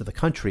the rest of the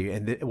country.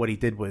 And what he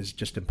did was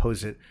just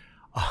impose it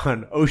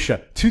on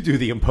OSHA to do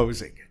the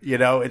imposing. You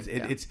know,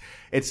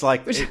 it's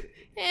like...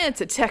 It's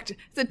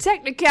a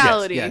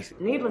technicality. Yes.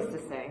 Needless to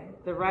say,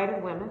 the right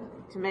of women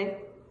to make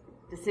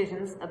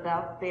decisions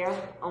about their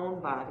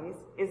own bodies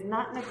is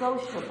not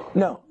negotiable.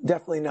 No,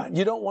 definitely not.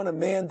 You don't want to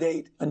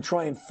mandate and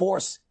try and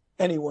force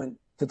anyone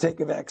to take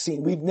a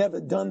vaccine. We've never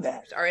done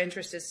that. Our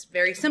interest is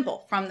very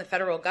simple from the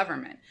federal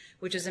government,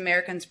 which is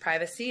Americans'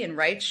 privacy and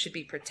rights should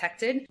be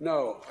protected.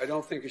 No, I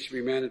don't think it should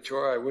be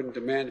mandatory. I wouldn't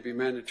demand to be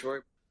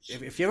mandatory.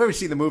 If you've ever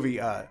seen the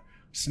movie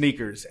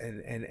Sneakers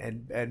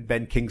and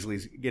Ben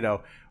Kingsley's,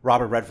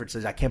 Robert Redford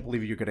says, I can't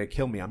believe you're going to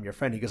kill me. I'm your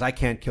friend. He goes, I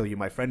can't kill you,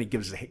 my friend. He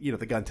gives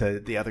the gun to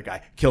the other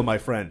guy. Kill my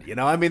friend.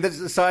 I mean,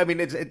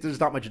 there's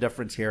not much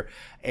difference here.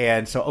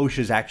 And so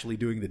OSHA's actually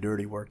doing the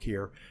dirty work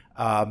here.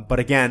 But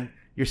again,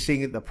 you're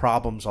seeing the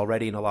problems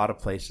already in a lot of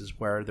places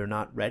where they're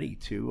not ready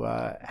to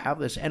have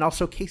this. And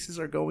also cases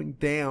are going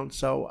down.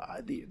 So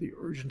the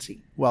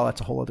urgency, well,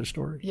 that's a whole other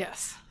story.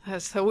 Yes.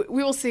 So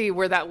we will see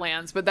where that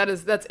lands. But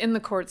that's in the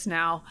courts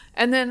now.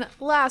 And then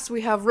last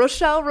we have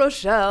Rochelle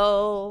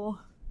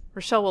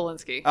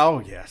Walensky.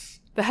 Oh, yes.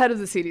 The head of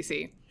the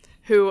CDC.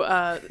 Who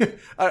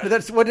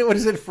that's what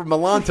is it from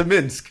Milan to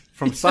Minsk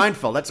from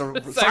Seinfeld? That's a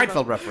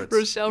Seinfeld reference.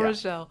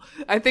 Rochelle.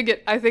 I think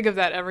of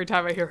that every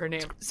time I hear her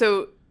name.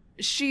 So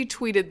she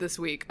tweeted this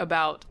week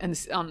about,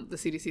 and on the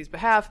CDC's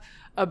behalf,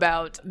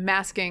 about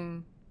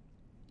masking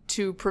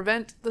to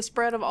prevent the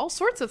spread of all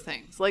sorts of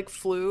things like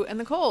flu and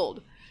the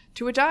cold.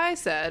 To which I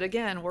said,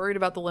 again, worried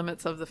about the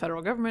limits of the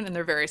federal government and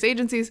their various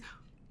agencies,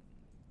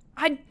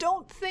 I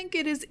don't think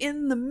it is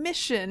in the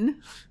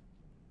mission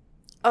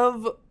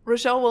of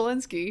Rochelle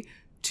Walensky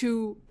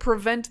to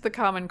prevent the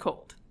common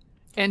cold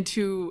and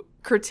to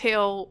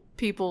curtail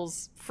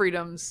people's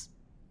freedoms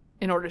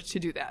in order to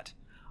do that.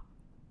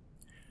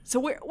 So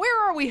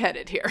where are we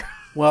headed here?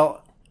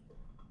 Well,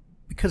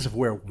 because of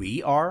where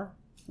we are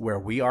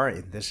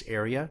in this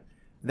area,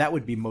 that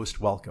would be most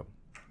welcome.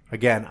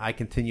 Again, I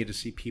continue to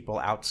see people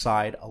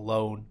outside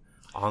alone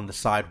on the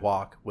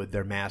sidewalk with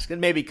their mask.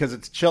 And maybe because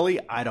it's chilly,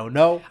 I don't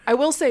know. I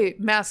will say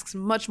masks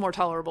much more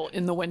tolerable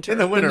in the winter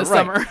than the right,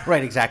 summer.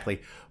 Right,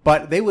 exactly.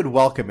 But they would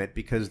welcome it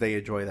because they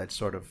enjoy that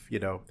sort of,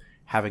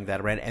 having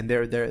that around. And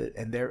they're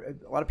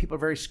a lot of people are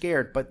very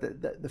scared, but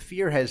the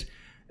fear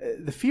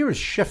is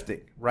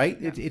shifting,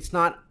 right? Yeah. It's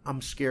not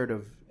I'm scared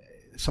of,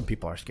 some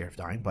people are scared of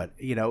dying, but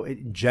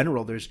in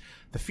general there's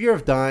the fear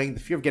of dying, the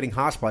fear of getting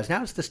hospitalized.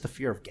 Now it's just the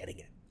fear of getting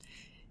it.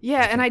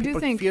 Yeah, and I do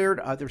think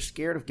they're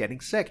scared of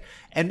getting sick.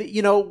 And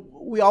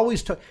we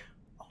always a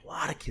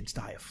lot of kids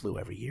die of flu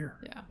every year.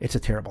 Yeah. It's a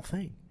terrible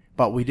thing.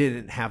 But we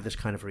didn't have this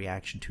kind of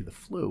reaction to the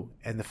flu,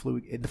 and the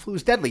flu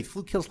is deadly. The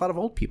flu kills a lot of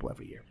old people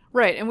every year.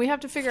 Right, and we have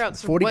to figure out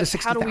 40 to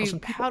 60,000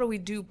 people. How do we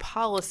do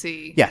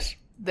policy yes.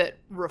 that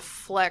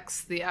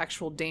reflects the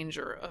actual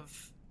danger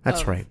of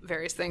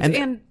various things.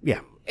 And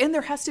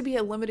there has to be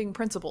a limiting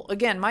principle.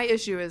 Again, my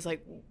issue is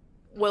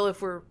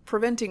if we're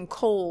preventing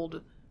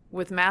cold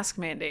with mask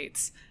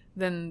mandates,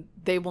 then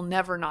they will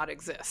never not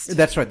exist.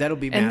 That's right. That'll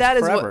be masked and that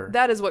is forever.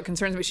 That is what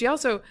concerns me.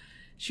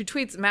 She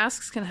tweets,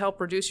 masks can help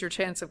reduce your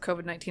chance of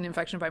COVID-19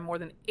 infection by more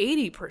than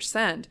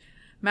 80%.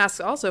 Masks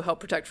also help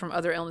protect from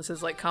other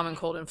illnesses like common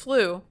cold and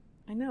flu.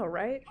 I know,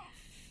 right?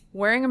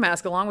 Wearing a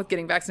mask along with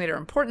getting vaccinated are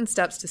important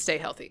steps to stay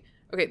healthy.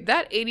 Okay,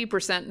 that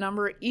 80%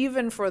 number,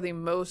 even for the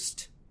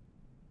most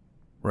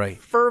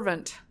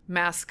fervent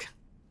mask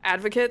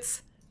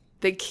advocates,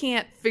 they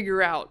can't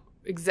figure out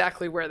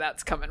exactly where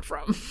that's coming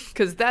from,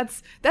 because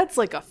that's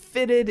like a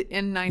fitted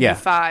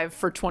N95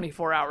 for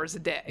 24 hours a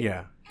day.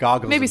 Yeah,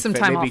 goggles. Maybe some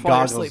time off while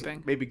you're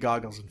sleeping. Maybe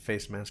goggles and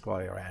face mask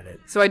while you're at it.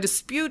 So I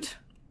dispute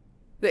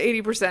the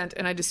 80%,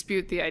 and I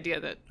dispute the idea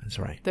that that's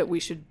right. That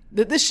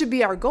this should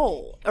be our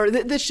goal, or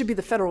that this should be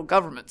the federal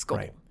government's goal.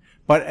 Right.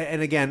 But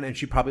and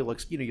she probably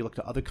looks. You look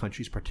to other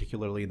countries,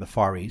 particularly in the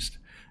Far East,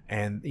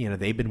 and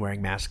they've been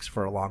wearing masks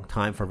for a long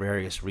time for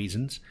various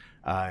reasons,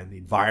 in the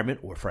environment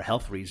or for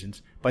health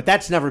reasons. But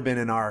that's never been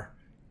in our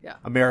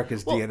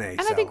America's DNA.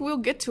 And I think we'll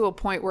get to a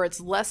point where it's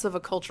less of a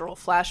cultural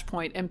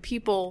flashpoint, and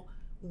people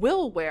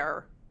will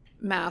wear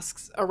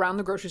masks around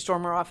the grocery store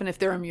more often if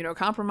they're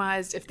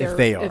immunocompromised, if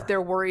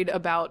they're worried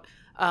about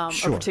a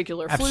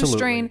particular flu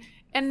strain,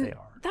 and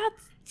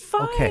that's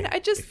fine. Okay. I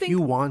just think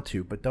you want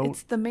to, but don't.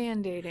 It's the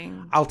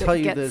mandating. I'll tell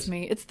you gets this.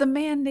 Me. It's the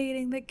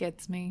mandating that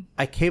gets me.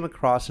 I came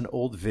across an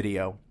old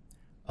video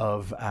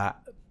of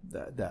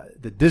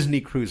the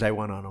Disney cruise I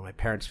went on my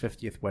parents'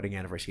 50th wedding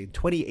anniversary in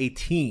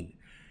 2018,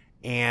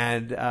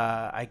 and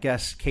I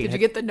guess Kate. Did you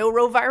get the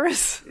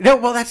norovirus? No.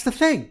 Well, that's the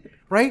thing,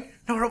 right?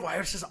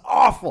 Norovirus is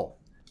awful.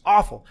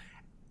 Awful.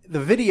 The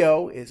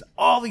video is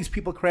all these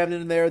people crammed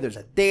in there. There's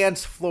a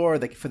dance floor.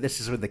 This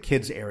is the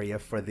kids area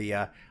for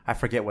the I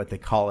forget what they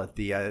call it. What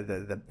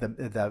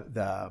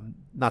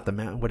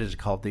is it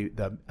called?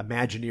 The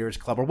Imagineers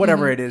Club or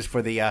whatever it is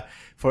for the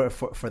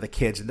for the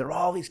kids. And there are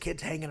all these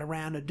kids hanging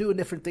around and doing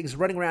different things,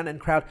 running around in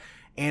the crowd.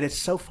 And it's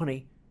so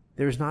funny.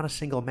 There's not a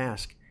single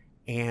mask,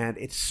 and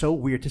it's so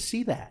weird to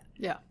see that.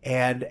 Yeah.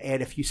 And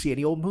if you see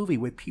any old movie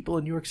with people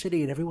in New York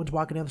City and everyone's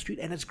walking down the street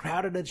and it's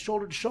crowded and it's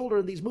shoulder to shoulder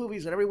in these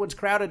movies and everyone's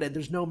crowded and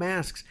there's no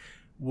masks,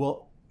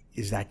 well,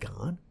 is that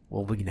gone?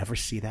 Will we never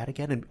see that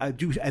again?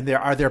 And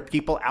are there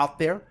people out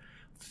there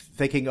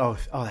thinking, oh,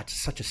 that's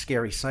such a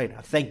scary sight.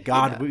 Thank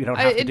God we don't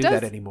have to do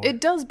that anymore.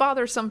 It does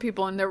bother some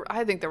people, and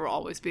I think there will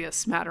always be a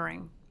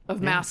smattering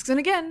of masks. And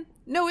again,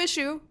 no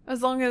issue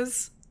as long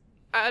as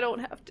I don't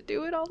have to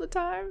do it all the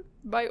time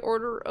by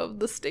order of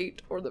the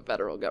state or the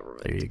federal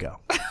government. There you go.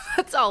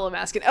 That's all I'm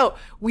asking. Oh,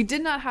 we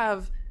did not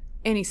have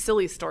any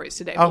silly stories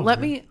today. But let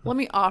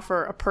me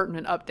offer a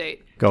pertinent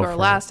update to our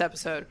last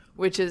episode,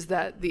 which is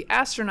that the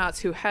astronauts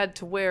who had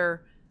to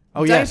wear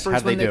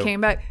diapers when they came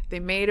back, they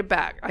made it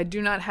back. I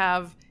do not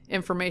have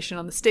information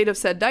on the state of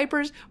said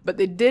diapers, but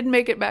they did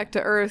make it back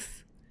to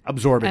Earth.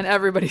 Absorbing. And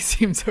everybody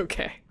seems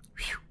okay.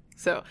 Whew.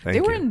 So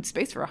they were in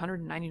space for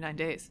 199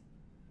 days.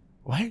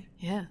 What?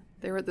 Yeah.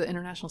 They were at the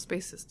International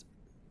Space System.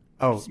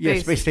 Oh,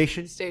 Space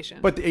Station? Station.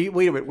 But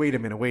wait a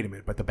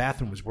minute. But the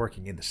bathroom was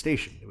working in the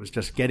station. It was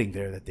just getting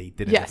there that they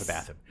didn't have a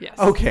bathroom. Yes.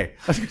 Okay.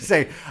 I was going to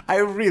say,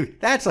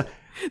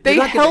 they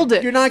held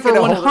it for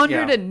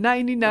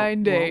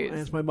 199 days. Well,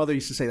 as my mother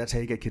used to say, that's how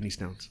you get kidney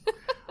stones.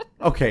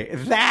 Okay.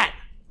 That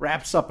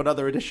wraps up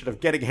another edition of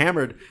Getting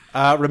Hammered.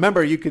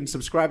 Remember, you can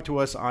subscribe to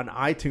us on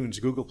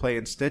iTunes, Google Play,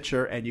 and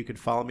Stitcher, and you can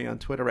follow me on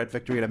Twitter at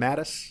Victorina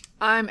Mattis.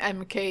 I'm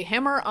MK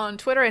Hammer on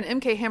Twitter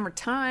and MK Hammer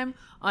Time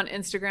on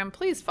Instagram.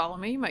 Please follow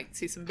me. You might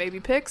see some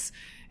baby pics.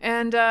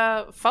 And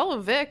follow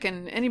Vic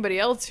and anybody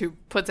else who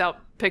puts out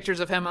pictures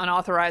of him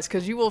unauthorized,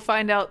 because you will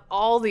find out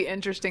all the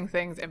interesting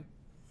things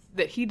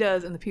that he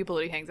does and the people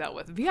that he hangs out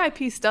with.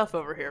 VIP stuff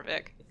over here,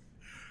 Vic.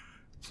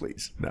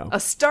 Please, no. A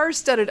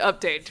star-studded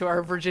update to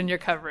our Virginia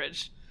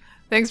coverage.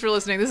 Thanks for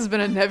listening. This has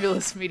been a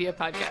Nebulous Media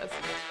Podcast.